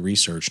good thing to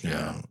research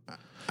now.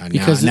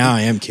 Because now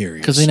I am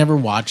curious. Because they never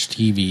watch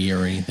TV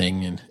or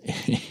anything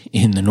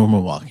in the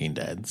normal Walking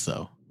Dead.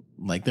 So,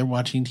 like, they're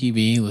watching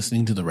TV,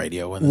 listening to the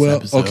radio in this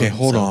episode. Okay,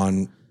 hold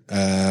on.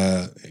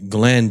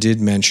 Glenn did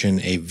mention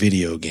a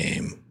video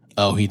game.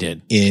 Oh, he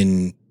did.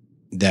 In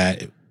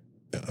that,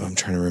 I'm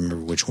trying to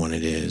remember which one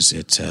it is.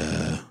 It's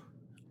I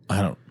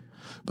don't.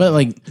 But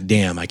like,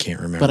 damn, I can't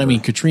remember. But I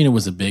mean, Katrina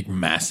was a big,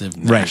 massive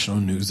national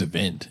news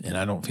event, and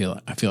I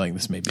feel like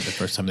this may be the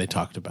first time they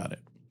talked about it.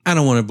 I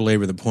don't want to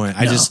belabor the point.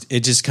 It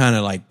just kind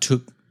of like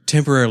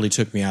temporarily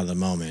took me out of the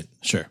moment.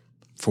 Sure.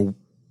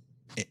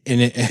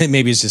 And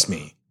maybe it's just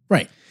me.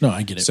 Right. No,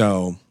 I get it.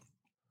 So,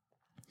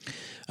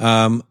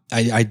 what'd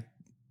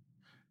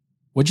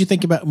you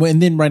think about? And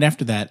then right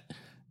after that,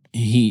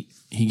 he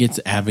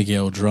gets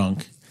Abigail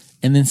drunk,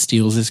 and then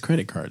steals his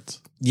credit cards.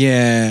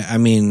 Yeah, I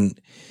mean,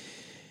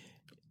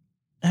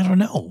 I don't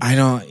know.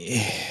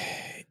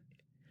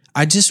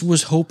 I just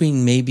was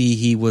hoping maybe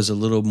he was a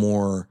little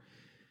more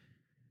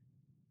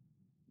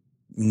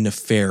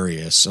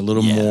nefarious, a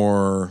little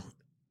more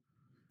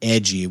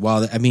edgy.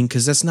 Well, I mean,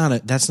 because that's not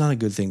a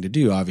good thing to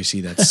do.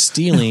 Obviously, that's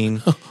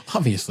stealing.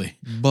 Obviously,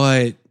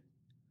 but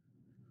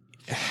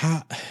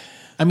how?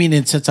 I mean,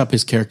 it sets up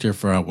his character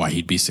for why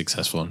he'd be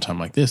successful in a time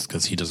like this,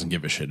 because he doesn't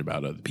give a shit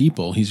about other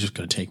people. He's just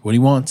going to take what he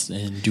wants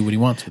and do what he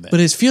wants with it. But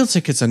it feels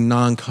like it's a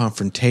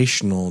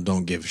non-confrontational,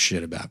 don't give a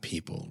shit about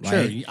people,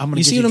 right? Sure. I'm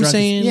gonna see what I'm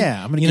saying?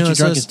 Yeah, I'm going to get you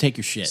drunk and take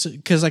your shit.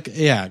 Because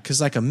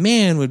like a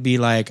man would be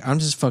like, I'm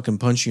just fucking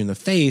punch you in the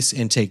face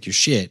and take your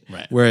shit.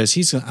 Right. Whereas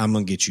I'm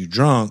going to get you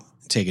drunk,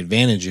 take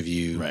advantage of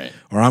you. Right.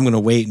 Or I'm going to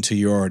wait until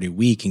you're already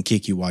weak and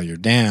kick you while you're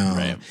down.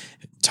 Right.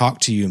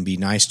 Talk to you and be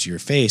nice to your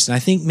face. And I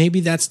think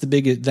maybe that's the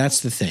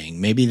thing.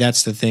 Maybe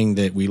that's the thing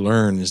that we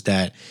learn is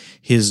that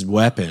his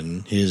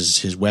weapon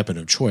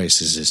of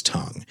choice is his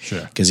tongue.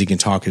 Sure. Because he can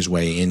talk his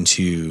way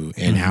into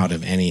and out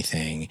of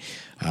anything.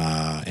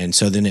 And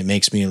so then it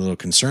makes me a little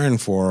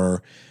concerned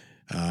for,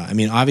 I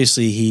mean,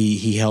 obviously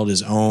he held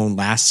his own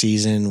last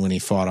season when he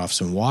fought off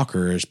some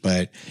walkers,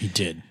 but he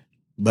did.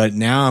 But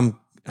now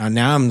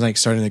I'm like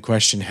starting to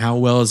question how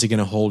well is he going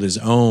to hold his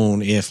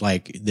own if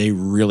like they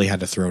really had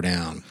to throw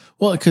down.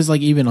 Well, because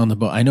like even on the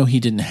boat, I know he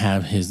didn't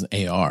have his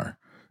AR,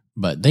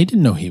 but they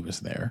didn't know he was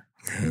there.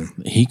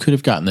 He could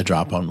have gotten the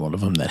drop on one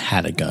of them that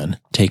had a gun,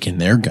 taken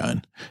their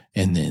gun,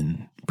 and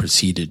then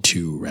proceeded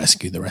to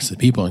rescue the rest of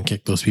the people and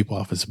kick those people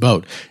off his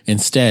boat.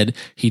 Instead,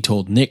 he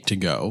told Nick to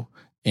go,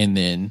 and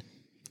then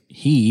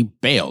he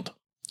bailed.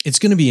 It's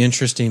going to be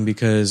interesting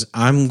because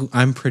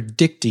I'm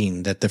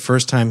predicting that the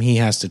first time he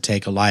has to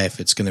take a life,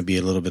 it's going to be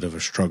a little bit of a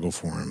struggle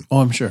for him. Oh,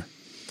 I'm sure.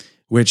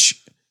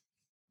 Which,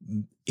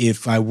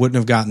 if I wouldn't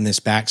have gotten this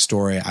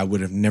backstory, I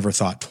would have never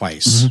thought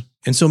twice. Mm-hmm.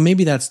 And so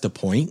maybe that's the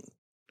point.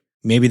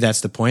 Maybe that's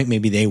the point.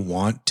 Maybe they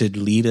want to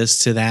lead us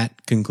to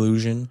that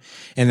conclusion,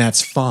 and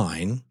that's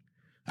fine.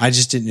 I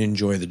just didn't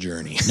enjoy the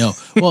journey. No,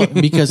 well,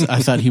 because I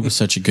thought he was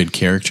such a good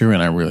character,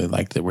 and I really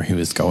liked where he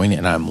was going,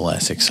 and I'm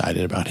less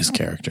excited about his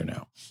character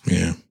now.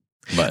 Yeah.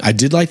 But I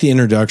did like the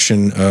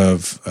introduction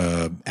of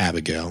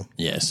Abigail.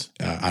 Yes.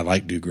 I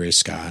like Dougray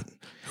Scott.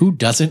 Who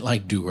doesn't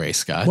like Dougray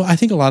Scott? Well, I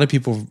think a lot of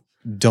people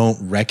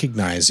don't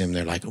recognize him.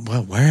 They're like,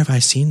 well, where have I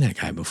seen that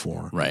guy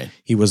before? Right.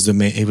 He was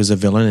a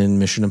villain in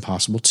Mission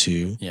Impossible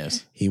 2.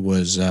 Yes. He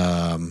was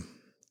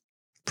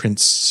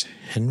Prince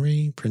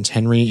Henry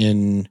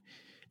in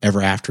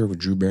Ever After with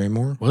Drew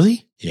Barrymore. Was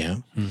he? Yeah.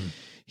 Mm-hmm.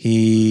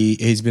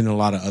 He's been in a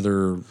lot of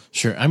other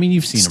sure. I mean,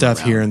 you've seen stuff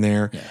him here and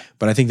there, yeah.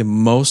 But I think the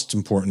most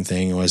important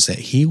thing was that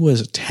he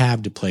was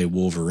tabbed to play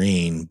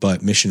Wolverine,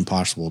 but Mission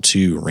Impossible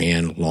 2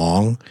 ran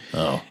long.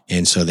 Oh,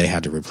 and so they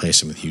had to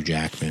replace him with Hugh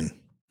Jackman.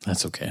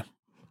 That's okay.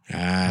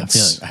 I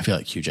feel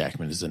like Hugh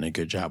Jackman has done a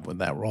good job with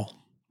that role.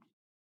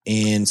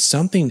 And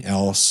something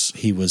else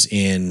he was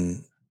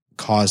in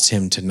caused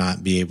him to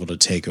not be able to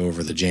take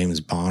over the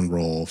James Bond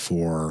role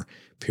for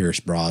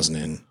Pierce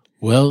Brosnan.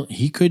 Well,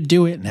 he could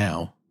do it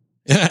now.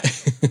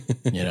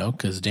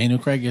 Because Daniel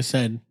Craig has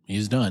said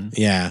he's done.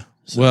 Yeah.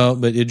 So, well,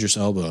 but Idris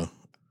Elba,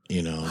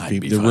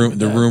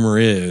 the rumor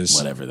is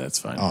whatever. That's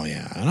fine. Oh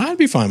yeah, and I'd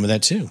be fine with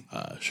that too.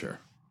 Sure.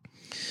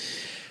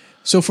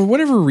 So for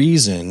whatever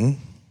reason,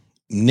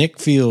 Nick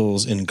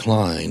feels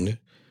inclined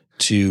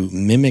to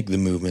mimic the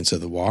movements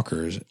of the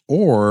walkers,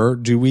 or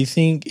do we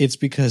think it's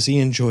because he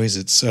enjoys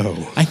it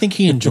so? I think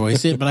he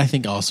enjoys it, but I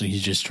think also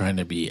he's just trying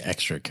to be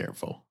extra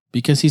careful.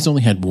 Because he's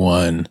only had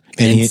one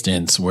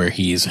instance where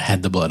he's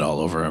had the blood all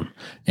over him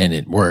and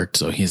it worked.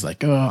 So he's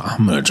like, oh,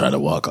 I'm going to try to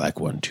walk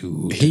like one,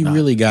 too. He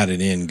really got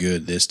it in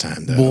good this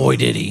time, though. Boy,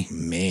 did he.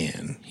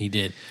 Man. He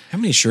did. How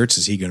many shirts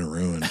is he going to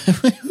ruin?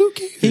 Who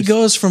cares? He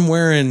goes from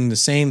wearing the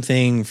same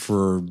thing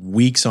for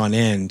weeks on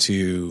end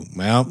to,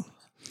 well.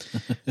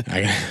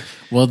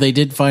 Well, they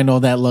did find all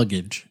that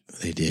luggage.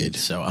 They did.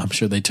 So I'm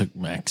sure they took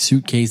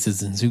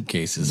suitcases and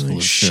suitcases full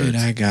of shirts.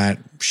 I got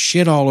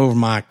shit all over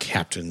my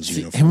captain's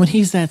uniform. And when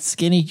he's that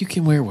skinny, you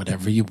can wear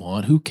whatever you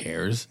want. Who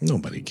cares?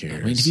 Nobody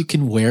cares. I mean, if you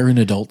can wear an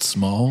adult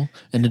small,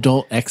 an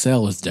adult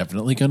XL is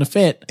definitely going to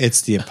fit.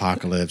 It's the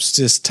apocalypse.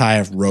 Just tie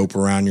a rope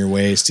around your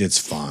waist. It's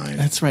fine.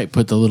 That's right.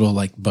 Put the little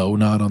bow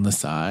knot on the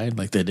side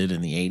like they did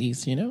in the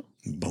 80s,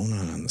 Bow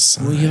knot on the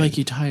side. Well,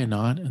 you tie a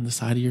knot in the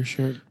side of your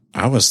shirt.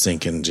 I was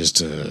thinking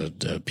just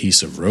a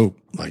piece of rope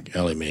like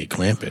Ellie Mae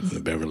Clampett in the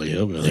Beverly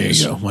Hillbillies. There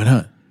you go. Why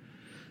not?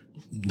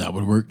 That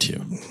would work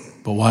too.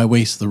 But why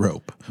waste the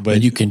rope?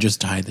 But you can just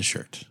tie the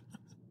shirt.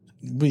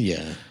 But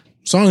yeah.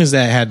 As long as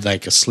that had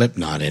a slip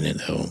knot in it,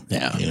 though.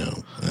 Yeah.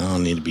 I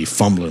don't need to be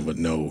fumbling with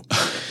no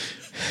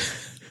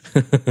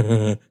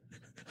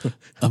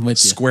I'm with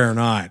square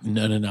knot.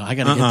 No. I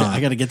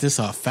gotta get this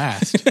off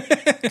fast.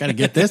 Gotta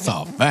get this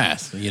off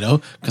fast,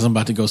 because I'm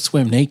about to go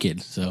swim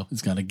naked. So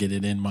it's got to get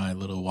it in my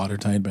little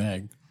watertight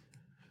bag.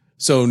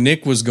 So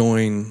Nick was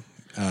going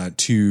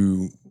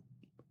to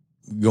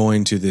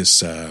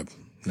this,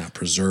 not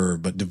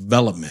preserve, but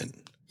development.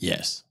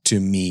 Yes. To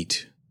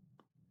meet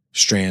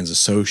Strand's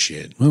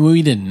associate. Well,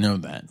 we didn't know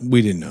that.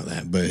 We didn't know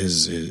that, but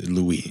his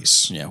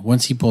Luis. Yeah.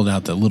 Once he pulled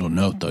out the little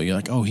note, though, you're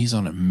like, oh, he's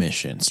on a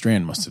mission.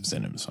 Strand must have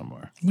sent him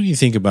somewhere. What do you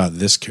think about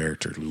this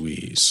character,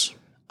 Luis?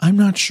 I'm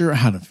not sure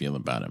how to feel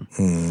about him.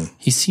 Mm-hmm.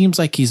 He seems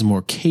like he's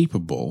more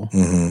capable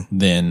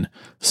than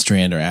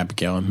Strand or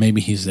Abigail, and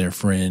maybe he's their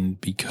friend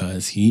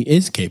because he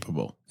is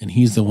capable, and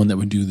he's the one that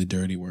would do the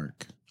dirty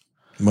work.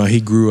 Well, he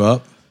grew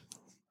up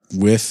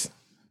with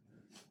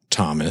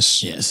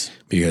Thomas. Yes.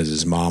 Because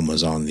his mom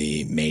was on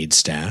the maid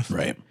staff.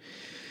 Right.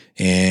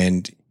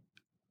 And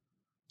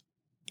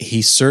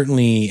he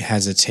certainly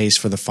has a taste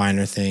for the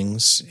finer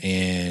things,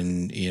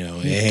 and you're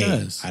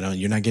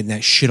not getting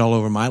that shit all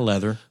over my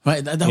leather.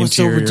 Right, that was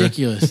so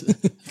ridiculous.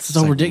 It's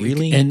so ridiculous.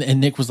 Really? And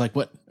Nick was like,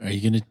 "What? Are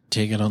you going to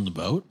take it on the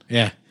boat?"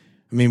 Yeah,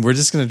 I mean, we're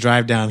just going to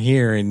drive down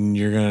here, and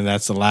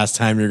that's the last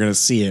time you're going to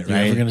see it,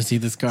 right? You're going to see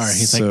this car.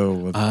 He's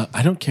like,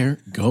 "I don't care.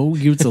 Go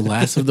use the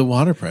last of the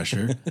water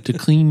pressure to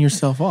clean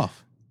yourself off."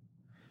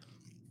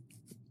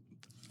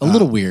 A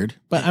little weird,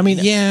 but I mean,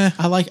 yeah,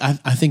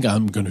 I think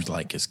I'm going to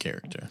like his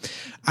character.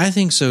 I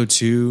think so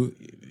too.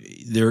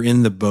 They're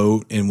in the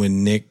boat, and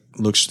when Nick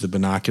looks through the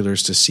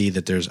binoculars to see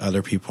that there's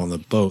other people on the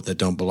boat that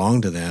don't belong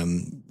to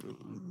them,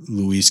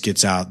 Luis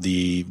gets out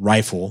the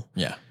rifle,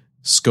 yeah,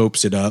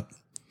 scopes it up,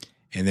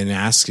 and then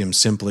asks him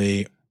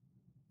simply,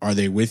 Are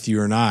they with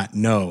you or not?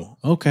 No.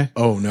 Okay.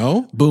 Oh,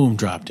 no? Boom,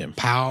 dropped him.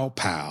 Pow,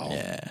 pow.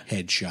 Yeah.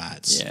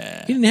 Headshots.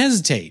 Yeah. He didn't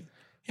hesitate.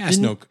 He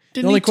asked Didn't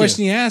the only need to.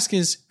 question he asked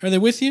is, are they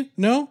with you?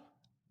 No?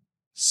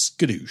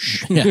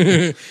 Skadoosh.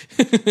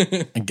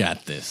 I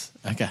got this.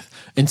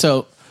 And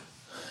so,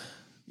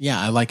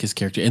 yeah, I like his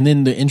character. And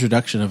then the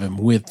introduction of him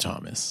with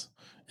Thomas.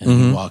 And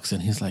he walks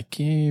in. He's like,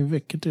 hey,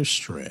 Victor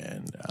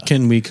Strand.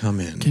 Can we come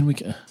in?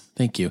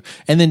 Thank you.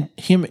 And then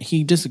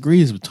he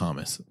disagrees with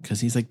Thomas because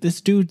he's like, this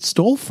dude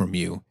stole from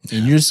you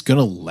and you're just going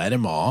to let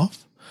him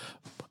off?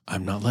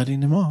 I'm not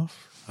letting him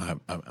off.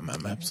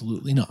 I'm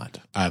absolutely not.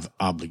 I've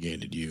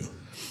obligated you.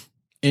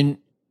 And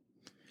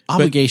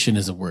obligation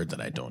is a word that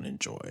I don't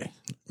enjoy.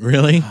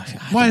 Really?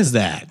 Why is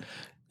that?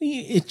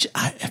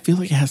 I feel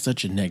like it has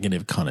such a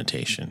negative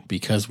connotation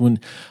because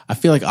I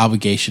feel like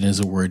obligation is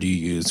a word you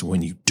use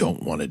when you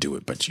don't want to do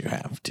it, but you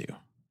have to.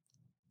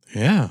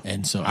 Yeah.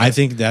 And so I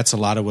think that's a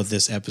lot of what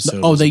this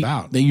episode is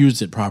about. They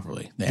used it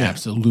properly. They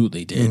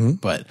absolutely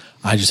did. But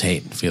I just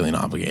hate feeling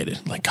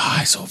obligated. Like,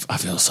 I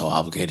feel so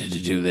obligated to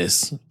do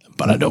this,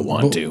 but I don't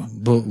want to.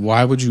 But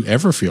why would you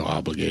ever feel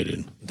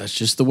obligated? That's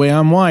just the way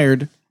I'm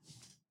wired.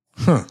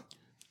 Huh.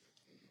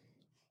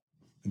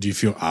 Do you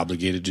feel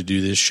obligated to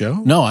do this show?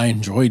 No, I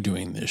enjoy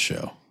doing this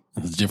show.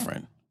 It's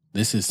different.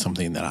 This is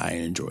something that I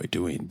enjoy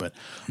doing, but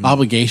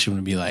obligation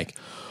would be like,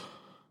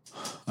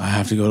 I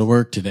have to go to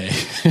work today.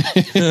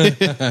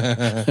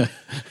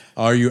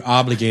 Are you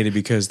obligated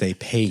because they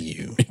pay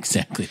you?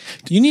 Exactly.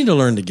 You need to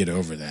learn to get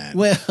over that.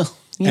 Well,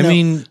 I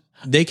mean,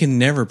 they can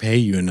never pay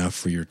you enough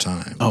for your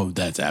time. Oh,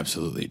 that's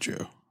absolutely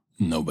true.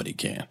 Nobody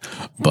can.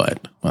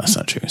 But, well, that's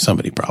not true.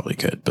 Somebody probably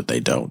could, but they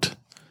don't.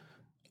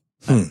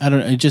 I don't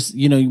know. It just,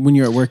 when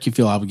you're at work, you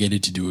feel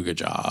obligated to do a good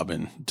job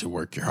and to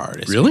work your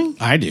hardest. Really?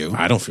 I do.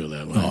 I don't feel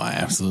that way. Oh, I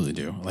absolutely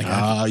do.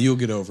 Like, you'll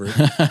get over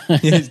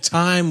it.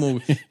 Time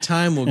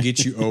will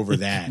get you over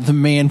that. The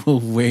man will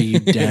wear you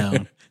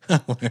down.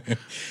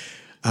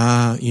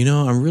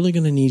 I'm really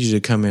going to need you to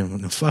come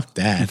in. No, fuck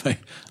that.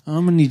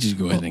 I'm going to need you to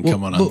go ahead and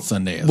come on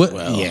Sunday as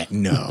well. Yeah,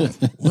 no.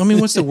 I mean,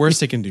 what's the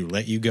worst they can do?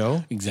 Let you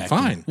go? Exactly.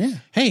 Fine. Yeah.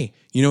 Hey,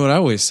 you know what I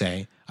always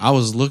say? I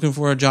was looking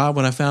for a job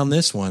when I found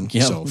this one.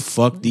 Yep. So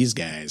fuck these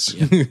guys.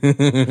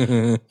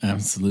 Yep.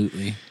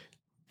 Absolutely.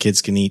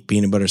 Kids can eat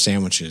peanut butter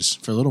sandwiches.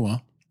 For a little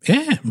while.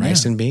 Yeah.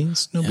 Rice and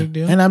beans. No big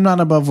deal. And I'm not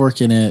above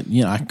working at,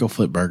 I can go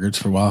flip burgers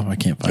for a while if I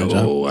can't find a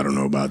job. Oh, I don't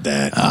know about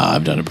that.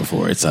 I've done it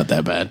before. It's not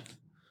that bad.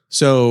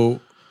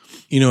 So,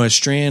 as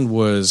Strand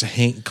was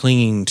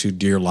clinging to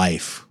dear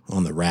life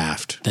on the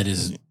raft. That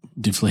is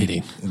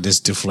deflating.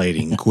 This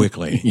deflating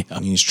quickly. Yeah.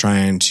 And he's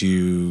trying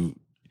to,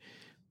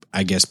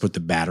 I guess, put the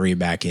battery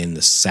back in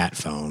the sat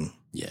phone.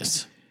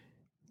 Yes.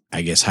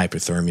 I guess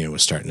hypothermia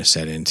was starting to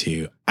set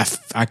into.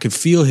 I could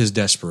feel his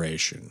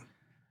desperation.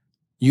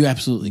 You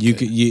absolutely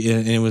could.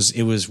 And it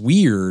was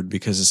weird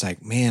because it's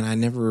like, man, I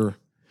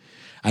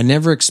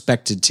never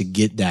expected to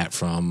get that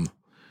from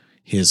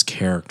his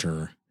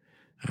character.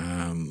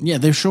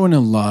 They're showing a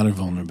lot of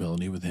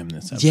vulnerability with him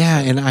this episode. Yeah,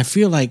 and I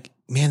feel like,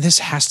 man, this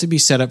has to be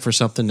set up for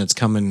something that's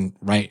coming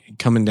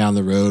down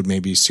the road,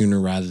 maybe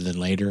sooner rather than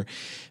later,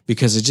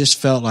 because it just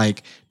felt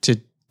like to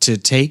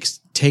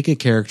take a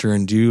character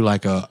and do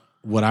like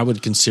what I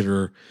would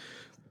consider,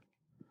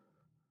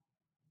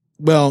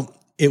 well,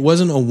 it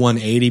wasn't a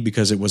 180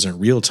 because it wasn't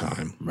real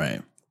time.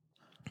 Right.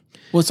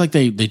 Well, it's like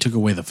they took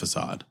away the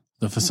facade.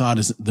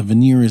 The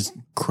veneer is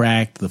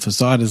cracked. The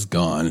facade is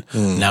gone.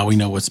 Now we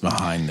know what's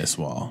behind this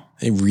wall.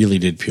 They really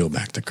did peel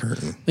back the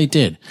curtain. They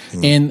did.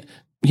 And,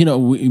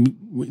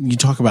 you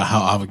talk about how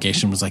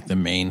obligation was like the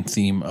main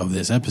theme of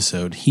this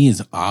episode. He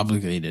is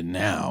obligated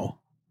now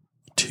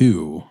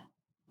to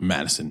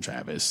Madison,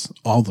 Travis,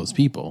 all those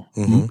people,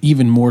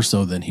 even more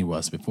so than he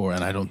was before.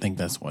 And I don't think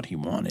that's what he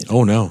wanted.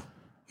 Oh, no.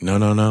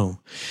 No.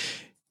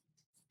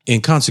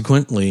 And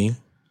consequently,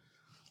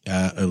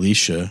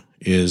 Alicia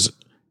is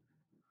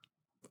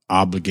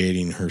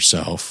obligating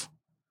herself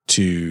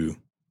to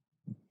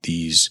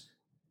these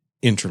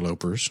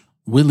interlopers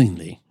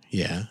Willingly.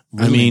 Yeah.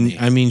 Willingly.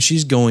 I mean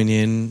she's going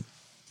in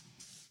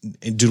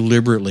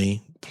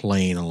deliberately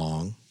playing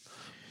along.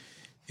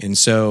 And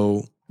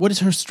so what is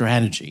her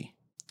strategy?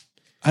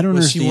 I don't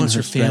understand. She wants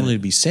her family to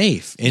be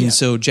safe. And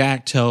so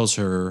Jack tells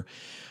her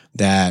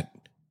that,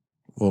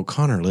 well,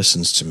 Connor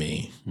listens to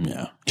me.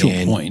 Yeah. To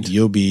a point.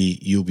 You'll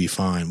be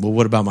fine. Well,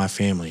 what about my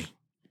family?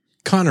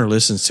 Connor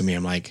listens to me.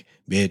 I'm like,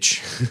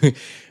 bitch,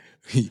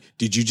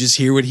 did you just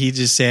hear what he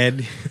just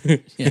said?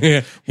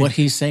 Yeah. What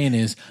he's saying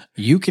is,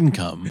 you can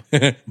come,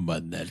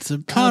 but that's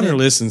about Connor it.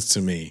 listens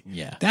to me.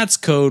 Yeah. That's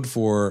code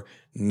for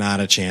not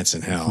a chance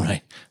in hell.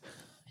 Right.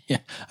 Yeah.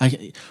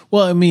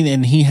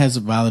 And he has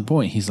a valid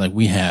point. He's like,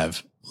 we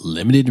have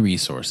limited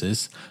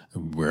resources.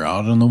 We're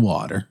out on the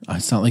water.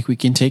 It's not like we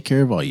can take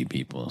care of all you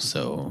people.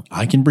 So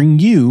I can bring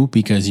you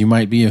because you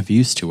might be of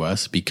use to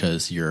us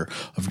because you're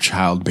of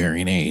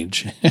childbearing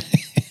age.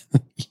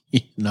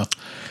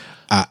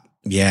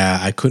 Yeah,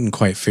 I couldn't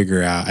quite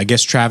figure out. I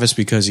guess Travis,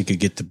 because he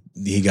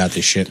got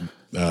the shit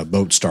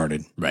boat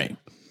started. Right.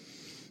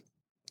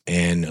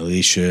 And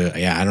Alicia,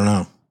 I don't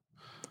know.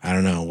 I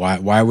don't know.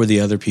 Why were the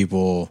other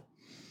people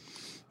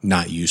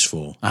not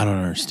useful? I don't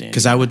understand.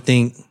 Because I would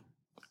think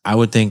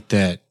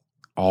that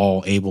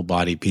all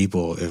able-bodied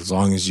people, as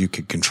long as you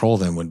could control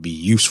them, would be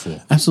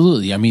useful.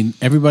 Absolutely. I mean,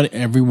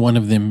 every one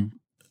of them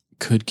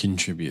could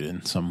contribute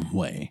in some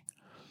way.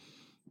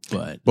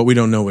 But we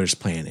don't know what his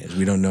plan is.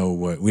 We don't know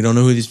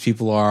who these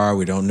people are.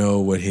 We don't know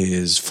what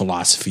his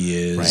philosophy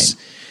is. Right.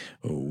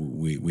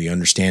 We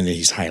understand that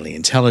he's highly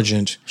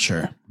intelligent.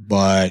 Sure.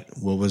 But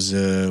what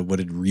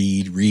did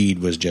Reed? Reed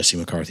was Jesse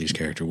McCarthy's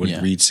character. What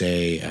did Reed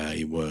say?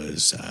 He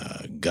was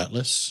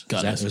gutless.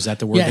 Was that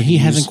the word? Yeah, he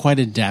hasn't quite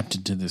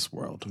adapted to this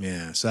world.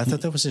 Yeah, so I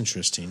thought that was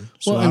interesting.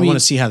 So Well, I want to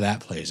see how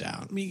that plays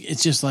out. I mean,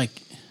 it's just like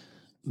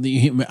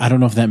I don't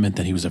know if that meant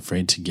that he was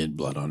afraid to get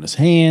blood on his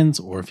hands,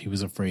 or if he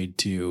was afraid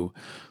to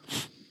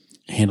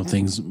handle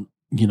things,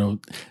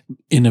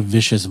 in a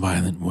vicious,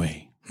 violent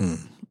way.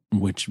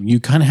 Which you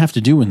kind of have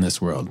to do in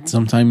this world.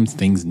 Sometimes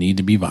things need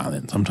to be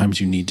violent. Sometimes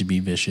you need to be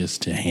vicious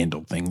to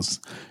handle things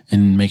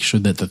and make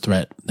sure that the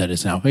threat that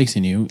is now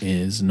facing you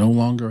is no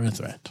longer a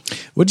threat.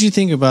 What do you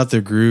think about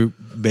the group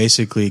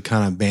basically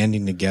kind of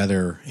banding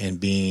together and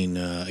being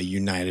a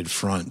united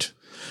front?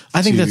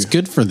 I think that's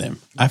good for them.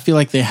 I feel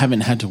like they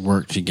haven't had to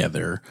work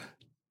together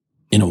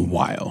in a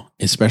while,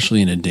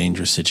 especially in a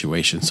dangerous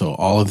situation. So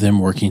all of them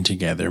working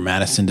together,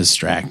 Madison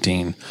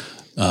distracting,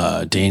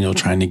 Daniel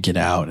trying to get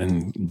out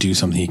and do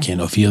something he can.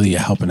 Ophelia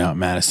helping out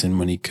Madison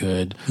when he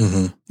could.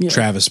 Mm-hmm. Yeah.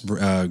 Travis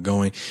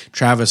going.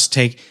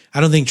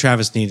 I don't think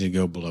Travis needed to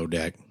go below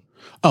deck.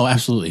 Oh,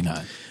 absolutely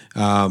not.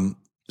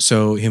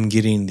 So him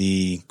getting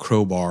the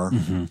crowbar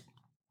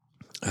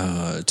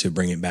to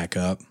bring it back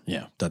up.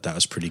 Yeah. Thought that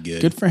was pretty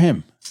good. Good for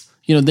him.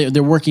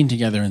 They're working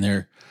together and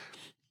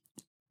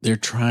they're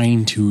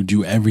trying to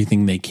do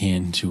everything they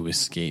can to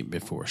escape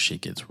before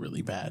shit gets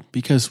really bad.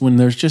 Because when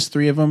there's just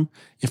three of them,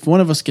 if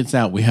one of us gets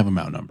out, we have them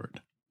outnumbered.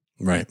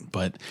 Right.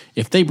 But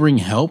if they bring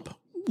help,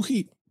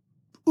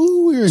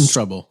 we're in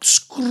trouble.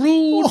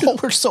 Screwed. Oh,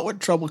 we're so in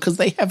trouble because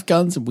they have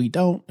guns and we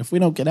don't. If we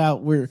don't get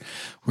out, we're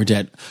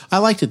dead. I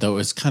liked it though.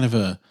 It's kind of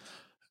a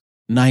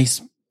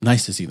nice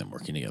to see them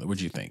working together. What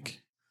do you think?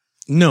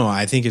 No,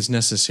 I think it's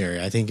necessary.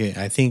 I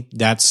think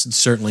that's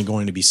certainly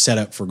going to be set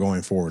up for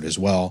going forward as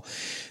well.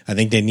 I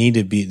think they need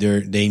to be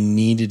there. They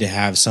needed to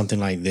have something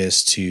like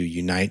this to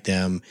unite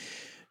them.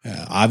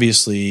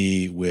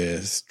 Obviously,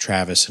 with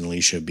Travis and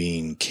Alicia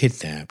being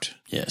kidnapped,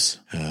 yes,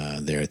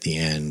 there at the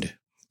end,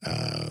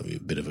 a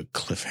bit of a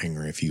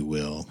cliffhanger, if you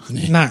will.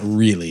 Not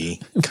really,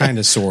 kind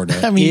of, sort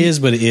of. Is,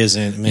 but it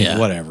isn't.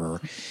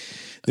 Whatever.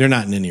 They're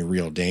not in any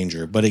real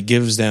danger, but it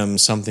gives them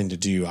something to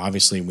do.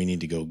 Obviously, we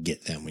need to go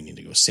get them. We need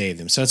to go save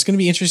them. So it's going to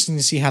be interesting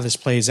to see how this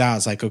plays out.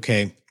 It's like,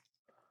 okay,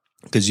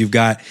 because you've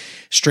got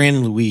Strand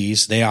and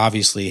Louise. They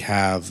obviously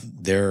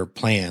have their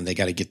plan. They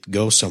got to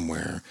go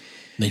somewhere.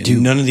 They do.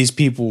 None of these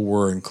people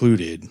were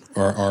included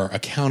or are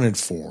accounted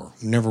for.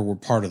 Never were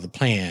part of the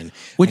plan.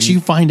 Which you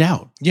find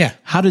out. Yeah.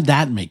 How did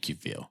that make you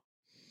feel?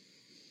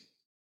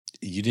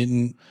 You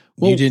didn't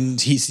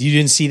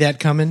see that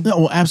coming? No,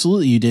 well,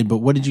 absolutely you did. But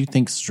what did you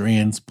think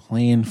Strand's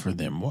plan for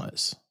them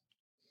was?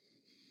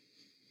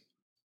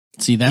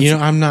 See, that's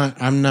I'm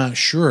not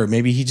sure.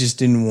 Maybe he just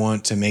didn't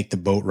want to make the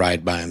boat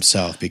ride by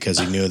himself because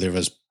he knew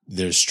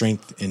there's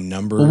strength in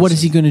numbers. Well, what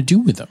is he going to do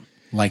with them?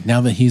 Like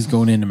now that he's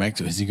going into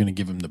Mexico, is he going to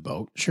give him the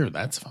boat? Sure,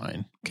 that's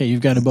fine. Okay,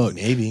 you've got a boat.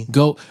 Maybe.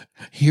 Go.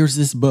 Here's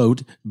this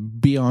boat.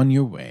 Be on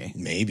your way.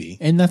 Maybe.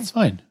 And that's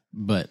fine.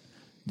 But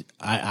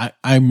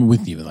I'm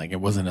with you. Like,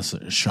 it wasn't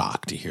a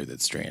shock to hear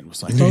that Strand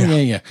was like, oh,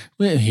 yeah.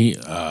 Well, he,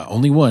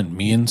 only one.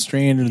 Me and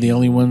Strand are the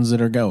only ones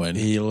that are going.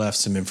 He left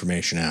some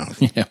information out.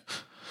 Yeah.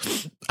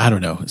 I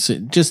don't know. It's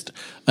just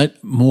a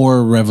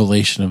more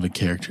revelation of a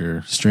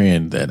character,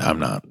 Strand, that I'm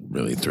not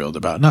really thrilled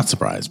about. Not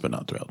surprised, but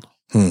not thrilled.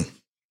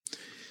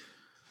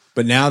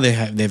 But now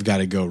they've got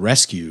to go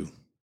rescue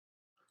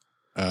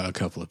a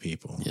couple of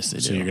people. Yes, they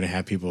do. So you're going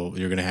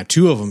to have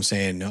two of them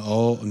saying,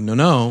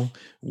 no,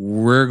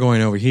 we're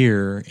going over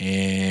here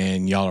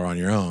and y'all are on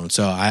your own.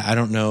 So I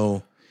don't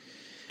know.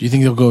 Do you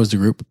think they'll go as a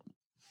group?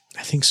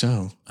 I think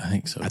so. I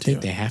think so, I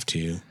think they have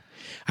to.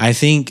 I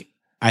think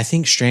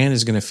Strand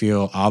is going to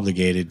feel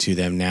obligated to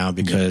them now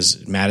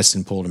because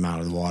Madison pulled him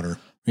out of the water.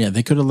 Yeah,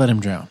 they could have let him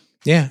drown.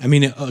 Yeah. I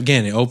mean,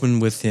 again, it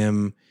opened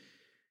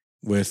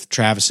with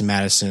Travis and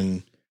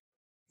Madison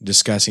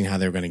discussing how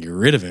they were going to get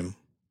rid of him.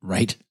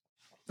 Right.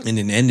 And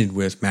then ended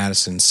with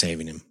Madison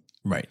saving him.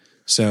 Right.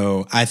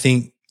 So I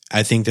think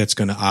that's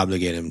going to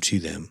obligate him to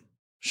them.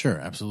 Sure,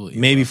 absolutely.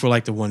 Maybe for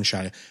like the one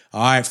shot.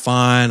 All right,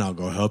 fine. I'll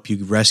go help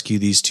you rescue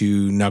these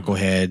two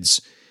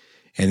knuckleheads.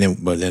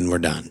 But then we're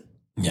done.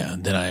 Yeah.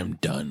 Then I am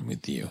done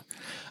with you.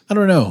 I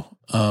don't know.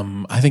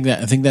 I think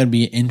that'd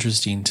be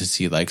interesting to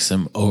see like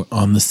some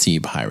on the sea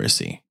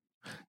piracy,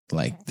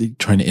 like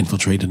trying to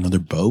infiltrate another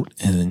boat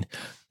and then.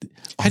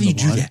 How do you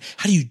do that?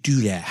 How do you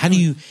do that? How do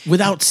you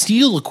without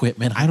steel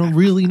equipment? I don't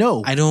really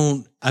know.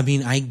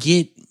 I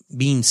get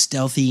being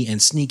stealthy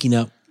and sneaking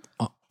up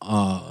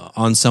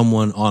on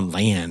someone on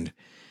land,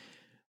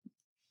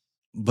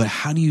 But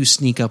how do you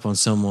sneak up on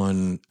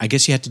someone? I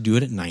guess you have to do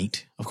it at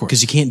night, Of course.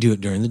 because you can't do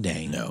it during the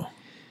day. No.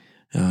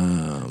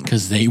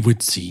 Because they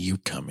would see you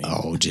coming.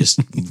 Oh, just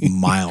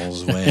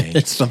miles away.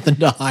 It's something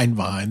to hide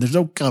behind. There's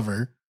no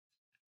cover.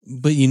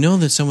 But you know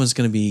that someone's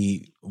going to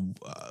be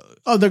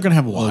they're going to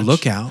have a watch.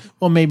 lookout.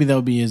 Well, maybe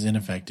they'll be as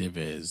ineffective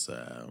as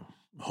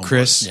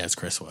Chris. Yes,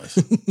 Chris was.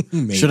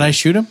 Should I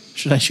shoot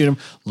him?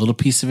 Little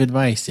piece of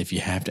advice. If you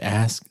have to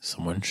ask,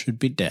 someone should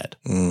be dead.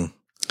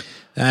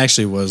 That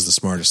actually was the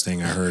smartest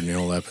thing I heard in the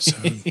whole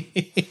episode.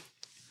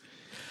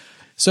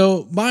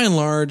 So, by and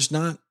large,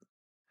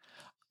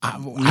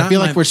 I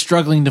feel like we're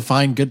struggling to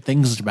find good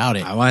things about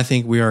it. I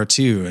think we are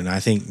too, and I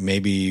think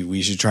maybe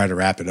we should try to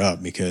wrap it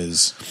up,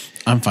 because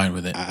I'm fine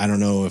with it. I don't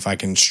know if I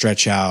can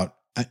stretch out.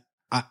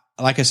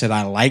 Like I said,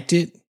 I liked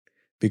it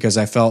because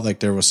I felt like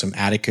there was some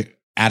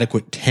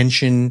adequate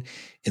tension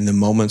in the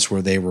moments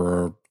where they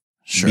were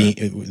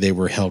they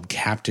were held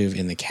captive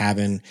in the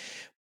cabin.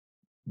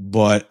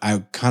 But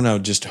I kind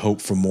of just hope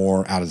for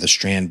more out of the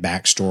Strand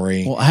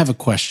backstory. Well, I have a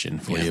question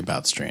for you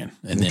about Strand,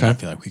 and then I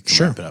feel like we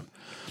can wrap it up.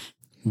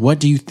 What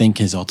do you think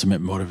his ultimate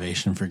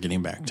motivation for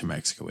getting back to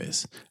Mexico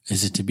is?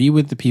 Is it to be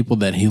with the people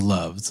that he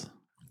loves,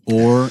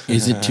 or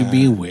is it to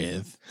be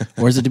with,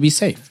 or is it to be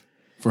safe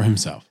for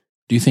himself?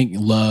 Do you think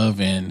love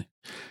and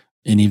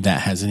any of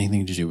that has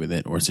anything to do with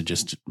it, or is it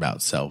just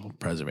about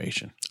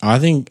self-preservation? I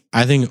think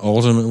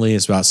ultimately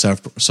it's about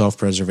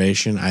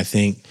self-preservation. I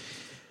think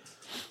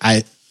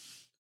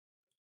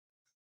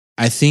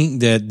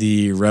that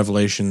the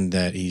revelation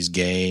that he's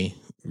gay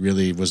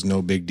really was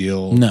no big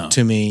deal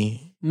to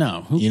me.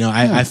 No,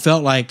 I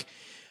felt like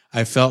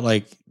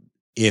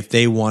if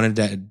they wanted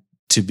that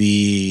to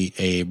be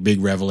a big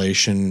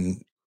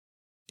revelation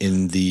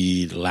in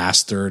the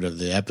last third of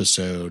the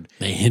episode,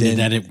 they hinted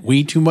at it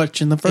way too much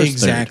in the first.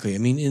 Exactly. Third.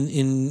 I mean,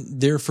 in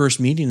their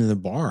first meeting in the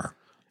bar,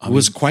 it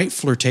was quite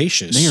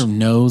flirtatious. They are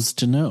nose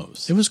to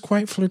nose. It was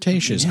quite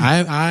flirtatious.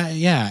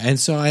 Yeah. And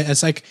so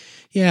it's like,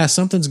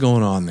 something's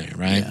going on there,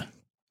 right? Yeah.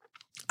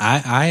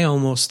 I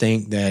almost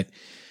think that.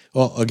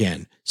 Well,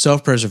 again,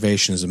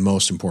 self-preservation is the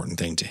most important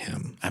thing to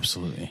him.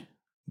 Absolutely.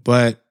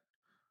 But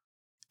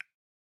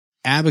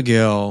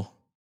Abigail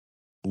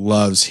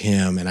loves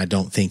him, and I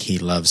don't think he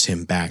loves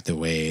him back the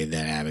way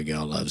that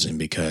Abigail loves him,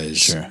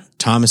 because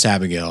Thomas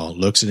Abigail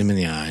looks at him in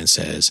the eye and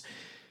says,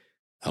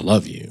 "I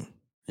love you."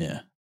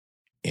 Yeah.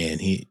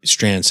 And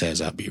Strand says,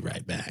 "I'll be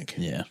right back."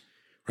 Yeah.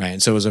 Right.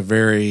 And so it was a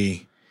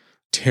very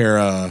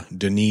Tara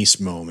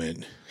Denise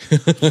moment.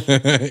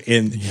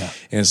 And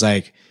it's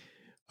like,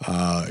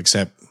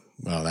 except,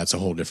 well, that's a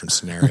whole different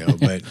scenario,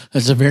 but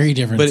that's a very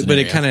different scenario. But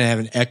it kind of have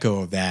an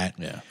echo of that.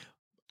 Yeah.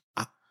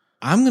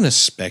 I'm going to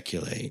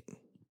speculate.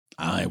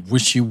 I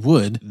wish you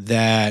would.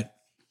 That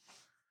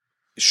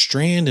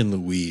Strand and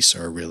Luis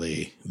are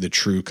really the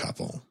true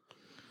couple.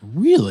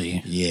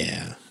 Really?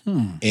 Yeah.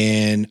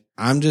 And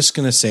I'm just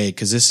going to say,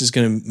 because this is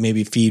going to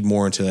maybe feed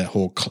more into that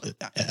whole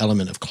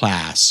element of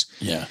class.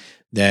 Yeah.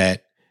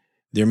 That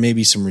there may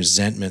be some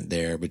resentment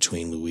there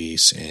between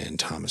Luis and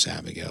Thomas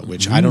Abigail,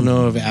 which I don't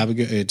know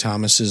if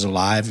Thomas is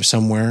alive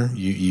somewhere.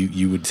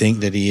 You would think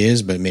that he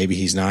is, but maybe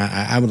he's not.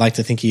 I would like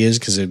to think he is,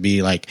 because it'd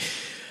be like,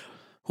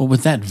 well,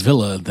 with that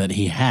villa that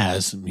he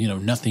has,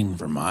 nothing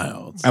for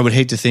miles. I would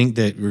hate to think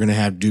that we're going to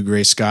have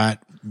Dougray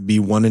Scott be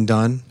one and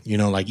done,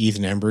 like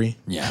Ethan Embry.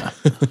 Yeah.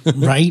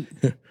 Right?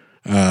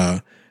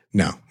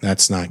 No,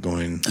 that's not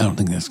going. I don't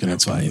think that's going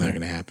to fly. Not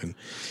going to happen.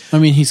 I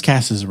mean, he's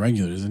cast as a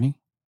regular, isn't he?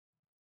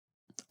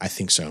 I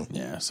think so.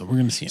 Yeah, so we're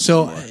going to see him.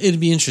 So it'd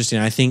be interesting.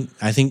 I think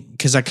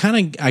because I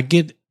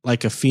get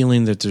like a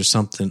feeling that there's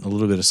a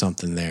little bit of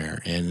something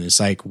there, and it's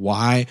like,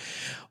 why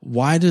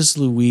does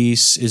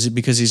Luis? Is it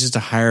because he's just a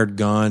hired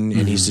gun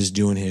and he's just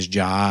doing his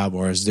job,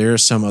 or is there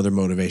some other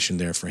motivation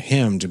there for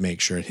him to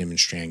make sure him and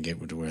Strand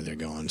get to where they're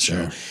going?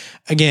 So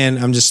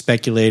again, I'm just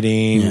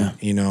speculating.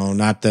 Yeah.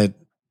 Not that.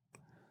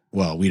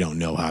 Well, we don't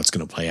know how it's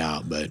going to play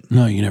out, but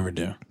no, you never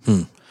do.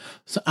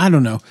 So I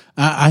don't know.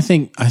 I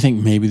think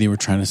maybe they were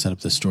trying to set up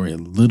the story a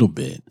little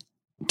bit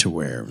to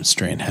where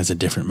Strand has a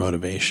different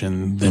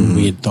motivation than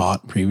we had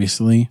thought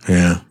previously.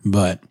 Yeah.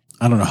 But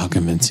I don't know how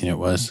convincing it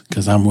was,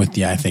 because I'm with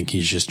you. I think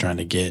he's just trying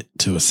to get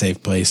to a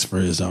safe place for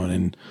his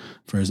own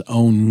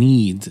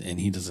needs, and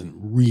he doesn't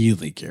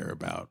really care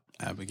about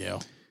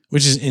Abigail.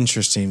 Which is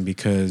interesting,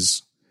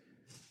 because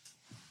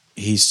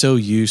he's so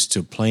used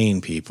to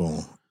playing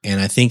people, and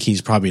I think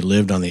he's probably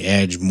lived on the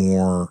edge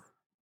more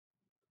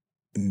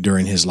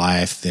during his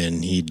life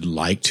than he'd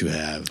like to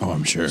have. Oh,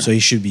 I'm sure. So he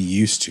should be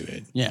used to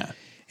it. Yeah.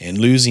 And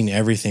losing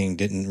everything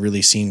didn't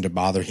really seem to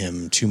bother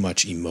him too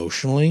much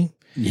emotionally.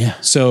 Yeah.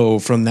 So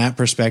from that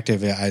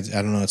perspective, I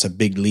don't know, it's a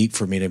big leap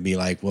for me to be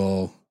like,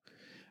 well,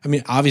 I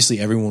mean, obviously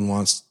everyone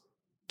wants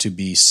to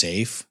be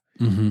safe.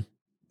 Mm-hmm.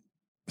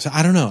 So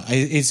I don't know.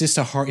 It's just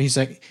he's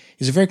a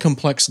very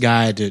complex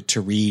guy to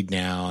read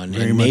now.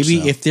 And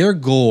maybe if their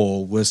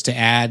goal was to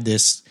add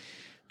this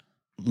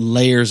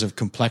layers of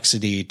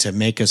complexity to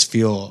make us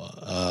feel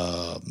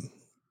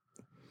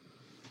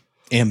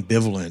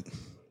ambivalent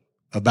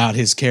about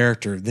his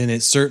character, then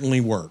it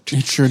certainly worked.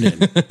 It sure did.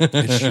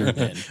 It sure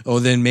did. Oh,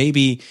 then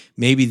maybe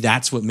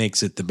that's what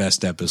makes it the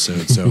best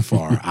episode so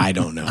far. I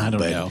don't know. I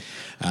don't know.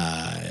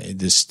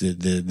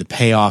 The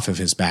payoff of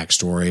his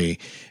backstory,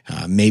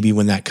 maybe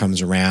when that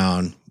comes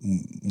around,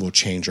 we'll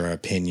change our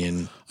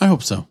opinion. I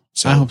hope so.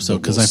 I hope so,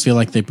 because we'll I feel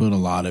like they put a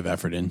lot of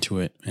effort into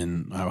it,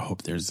 and I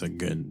hope there's a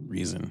good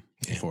reason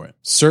for it.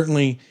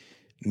 Certainly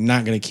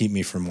not going to keep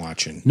me from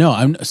watching. No,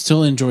 I'm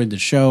still enjoyed the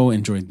show,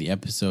 enjoyed the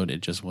episode.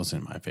 It just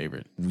wasn't my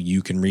favorite.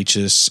 You can reach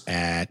us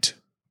at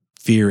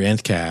Fear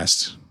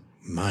Nthcast.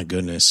 My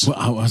goodness. Well,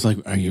 I was like,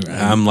 are you?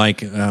 I'm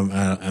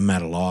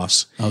at a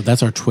loss. Oh,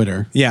 that's our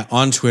Twitter. Yeah,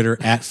 on Twitter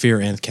at Fear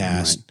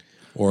Nthcast. Right.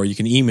 Or you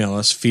can email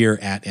us,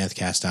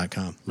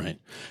 fear@nthcast.com. Right.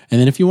 And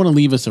then if you want to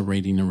leave us a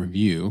rating and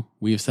review,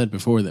 we have said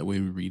before that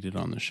we would read it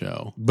on the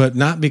show. But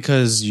not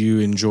because you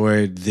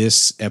enjoyed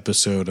this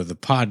episode of the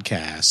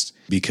podcast,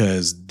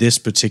 because this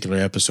particular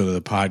episode of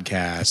the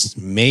podcast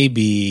may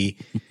be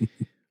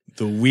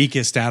the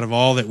weakest out of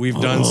all that we've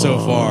done so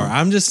far.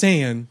 I'm just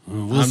saying.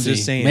 We'll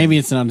see. Maybe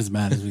it's not as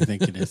bad as we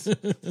think it is.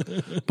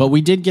 But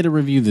we did get a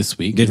review this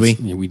week. Did we?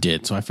 Yeah, we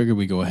did. So I figured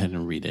we'd go ahead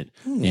and read it.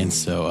 And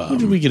so, who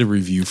did we get a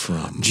review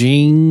from?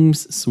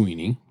 James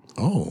Sweeney.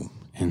 Oh,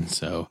 and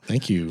so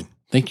thank you,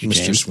 Mr.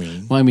 James.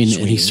 Sweeney. Well, I mean,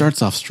 and he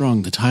starts off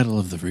strong. The title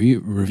of the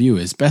review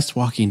is "Best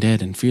Walking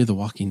Dead and Fear the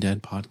Walking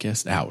Dead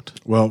Podcast Out."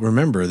 Well,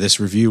 remember this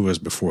review was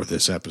before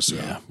this episode.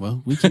 Yeah.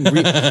 Well, we can.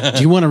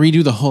 Do you want to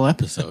redo the whole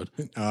episode?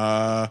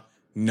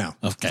 No.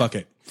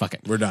 Okay. Fuck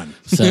it. We're done.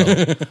 So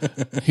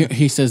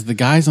he says the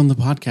guys on the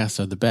podcast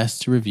are the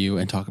best to review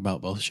and talk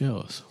about both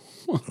shows.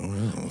 Oh,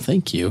 wow.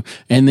 Thank you.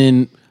 And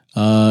then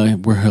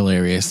we're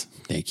hilarious.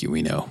 Thank you.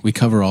 We know we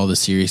cover all the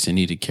serious and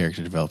needed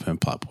character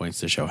development plot points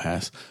the show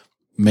has.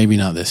 Maybe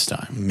not this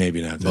time.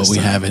 Maybe not this time. But we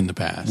have in the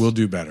past. We'll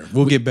do better.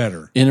 We'll get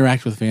better.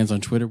 Interact with fans on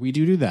Twitter. We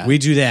do that. We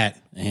do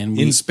that. And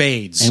in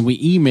spades. And we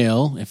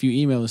email. If you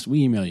email us,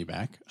 we email you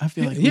back. I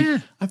feel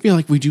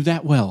like we do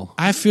that well.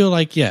 I feel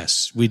like,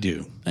 yes, we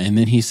do. And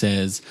then he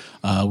says,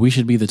 we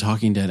should be the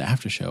Talking Dead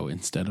after show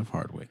instead of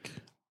Hardwick.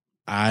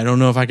 I don't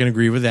know if I can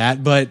agree with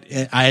that, but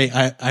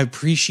I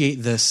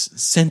appreciate this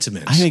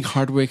sentiment. I think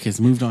Hardwick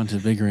has moved on to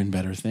bigger and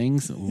better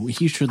things.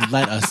 He should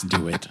let us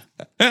do it.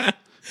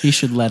 He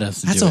should let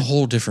us do it. That's a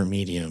whole different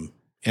medium.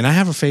 And I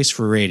have a face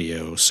for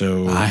radio,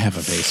 so... I have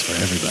a face for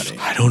everybody.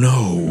 I don't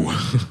know.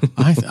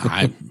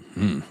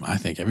 I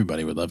think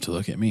everybody would love to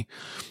look at me.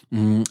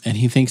 And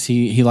he thinks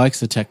he likes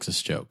the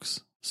Texas jokes.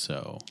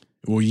 So...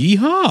 Well,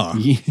 yeehaw.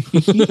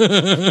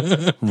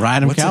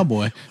 Ride him,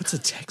 cowboy. What's a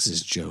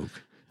Texas joke?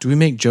 Do we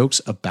make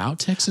jokes about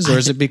Texas, or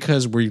is it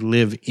because we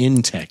live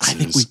in Texas? I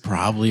think we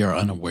probably are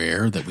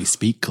unaware that we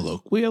speak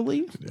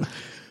colloquially.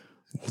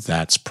 Well,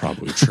 that's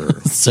probably true.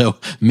 So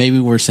maybe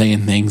we're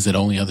saying things that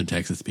only other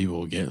Texas people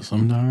will get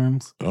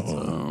sometimes.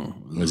 Uh-oh.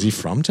 Was he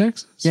from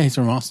Texas? Yeah, he's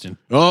from Austin.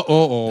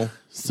 So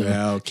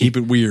well, keep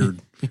it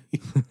weird.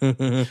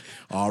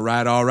 All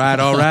right. I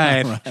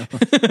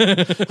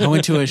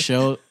went to a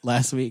show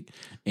last week,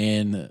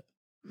 and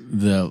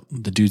the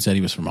dude said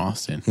he was from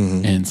Austin,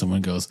 and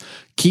someone goes,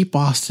 "Keep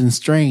Austin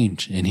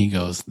strange," and he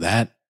goes,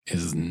 "That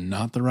is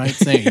not the right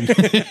saying."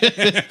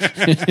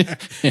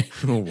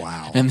 Oh,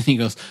 wow. And then he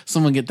goes,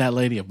 "Someone get that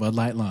lady a Bud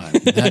Light Lime."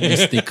 That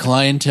is the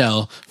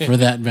clientele for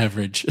that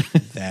beverage.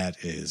 That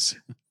is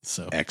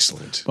so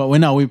excellent. But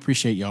we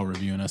appreciate y'all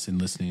reviewing us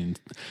and listening,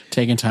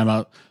 taking time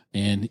out.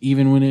 And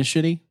even when it's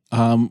shitty,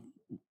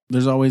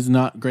 there's always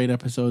not great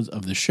episodes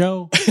of the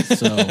show.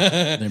 So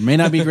there may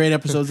not be great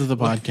episodes of the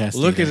podcast.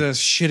 Look at us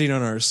shitting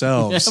on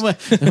ourselves.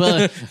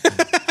 Well,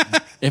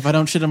 if I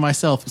don't shit on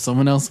myself,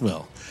 someone else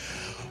will.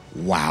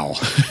 Wow.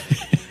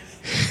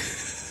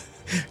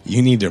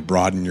 You need to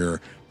broaden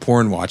your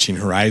porn watching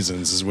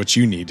horizons is what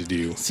you need to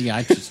do. See,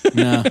 I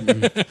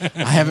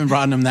haven't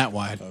broadened them that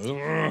wide.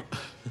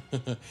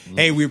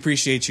 Hey, we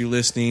appreciate you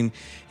listening.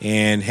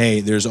 And hey,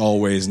 there's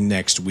always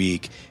next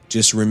week.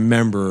 Just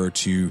remember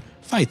to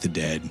fight the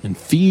dead and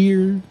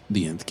fear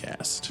the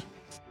Nthcast.